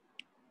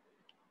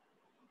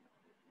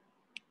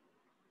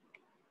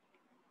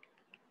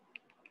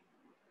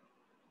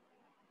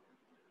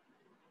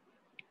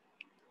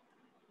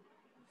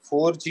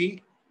 Four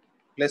G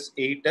plus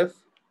 8F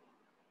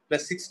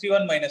plus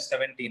 61 minus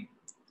 17,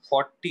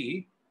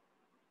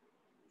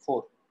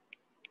 44.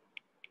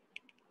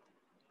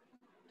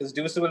 It is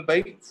divisible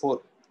by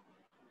 4.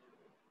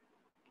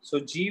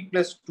 So G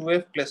plus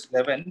 2F plus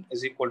 11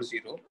 is equal to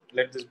 0.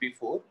 Let this be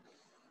 4.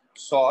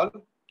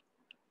 Solve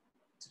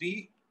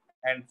 3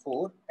 and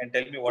 4 and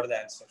tell me what is the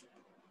answer.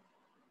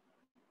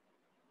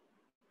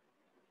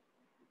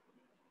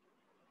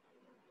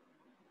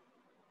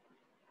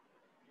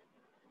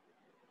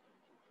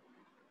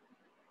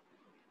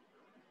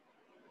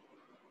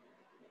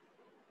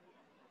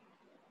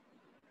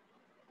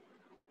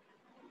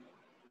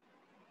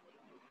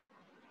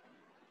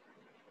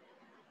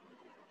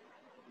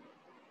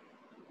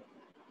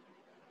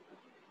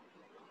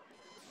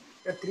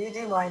 The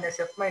 3G minus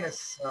F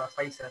minus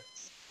 5, sir.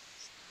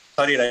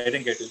 Sorry, I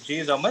didn't get it. G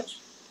is how much?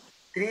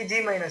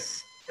 3G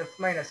minus F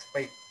minus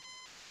 5.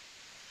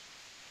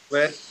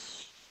 Where?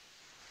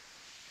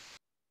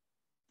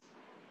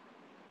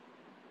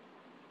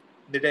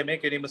 Did I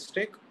make any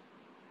mistake?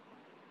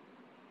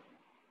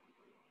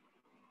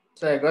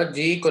 So I got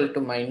G equal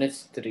to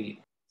minus 3.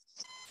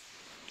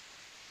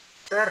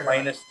 Sir,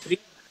 Minus 3.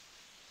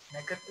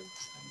 negative.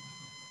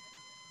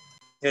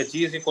 Yeah,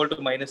 G is equal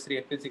to minus 3.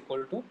 F is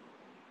equal to?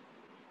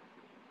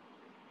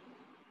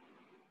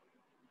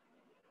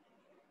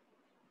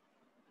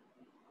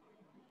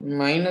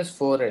 Minus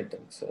 4, I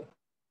think, sir.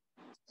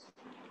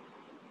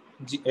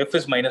 F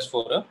is minus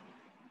 4. Huh?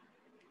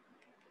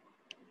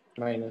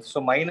 Minus.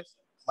 So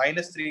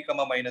minus 3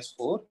 comma minus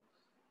 4.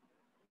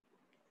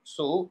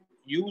 So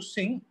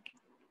using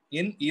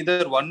in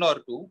either 1 or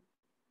 2,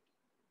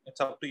 it's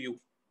up to you.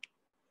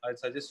 I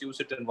suggest use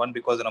it in 1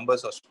 because the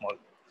numbers are small.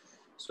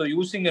 So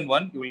using in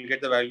 1, you will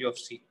get the value of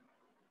C.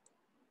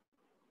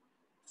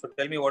 So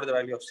tell me what is the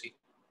value of C.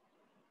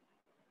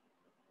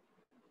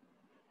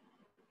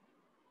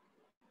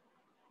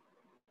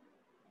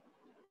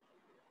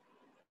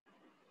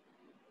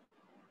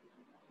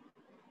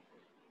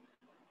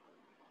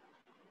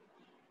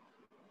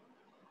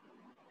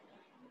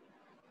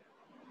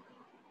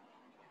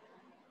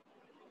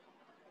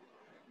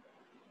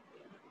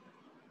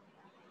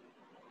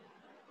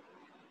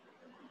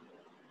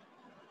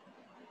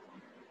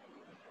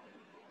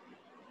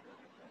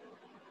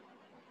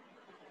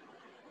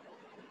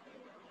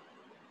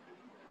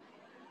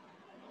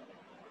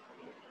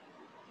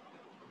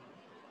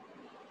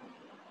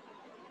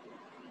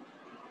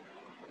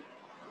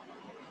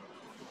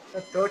 The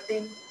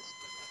 13.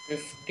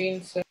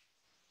 15, sir.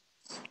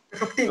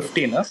 15.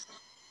 15, huh?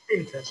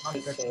 15, sir. Not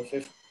Yes, 13.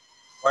 15.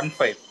 1,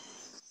 5.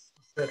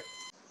 Sir.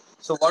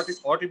 So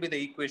what will be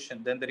the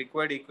equation? Then the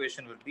required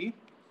equation will be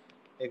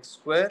x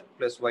square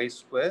plus y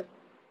square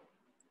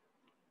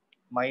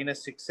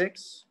minus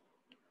 6x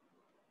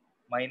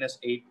minus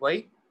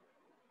 8y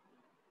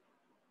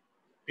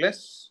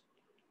plus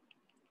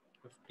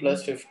 15.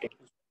 Plus 15.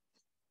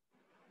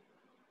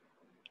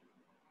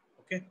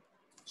 Okay.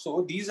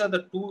 So these are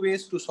the two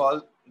ways to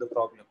solve the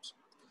problems.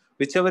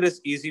 Whichever is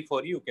easy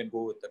for you, you can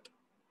go with it.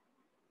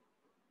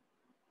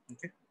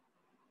 Okay.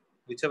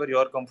 Whichever you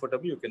are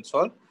comfortable, you can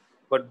solve,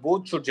 but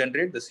both should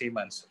generate the same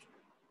answer.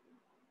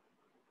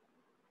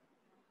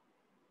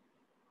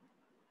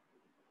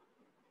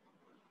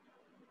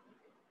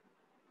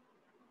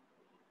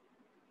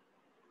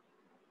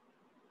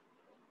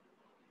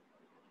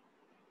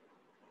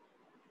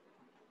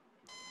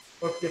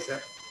 Okay,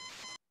 sir.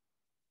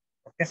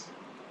 Okay.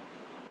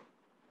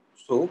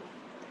 So,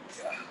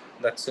 yeah,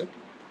 that's it.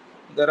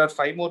 There are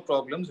 5 more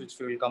problems which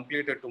we will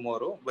complete it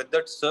tomorrow. With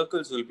that,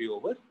 circles will be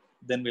over.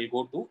 Then we'll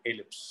go to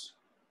ellipse.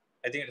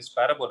 I think it is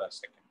parabola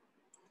second.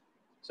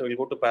 So we'll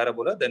go to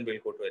parabola, then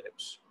we'll go to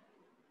ellipse.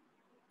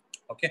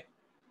 Okay.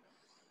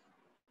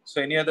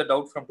 So any other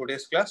doubt from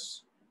today's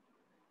class?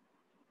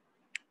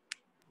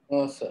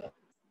 No, sir.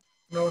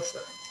 No,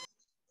 sir.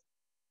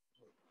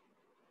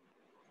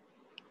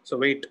 So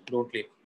wait, don't leave.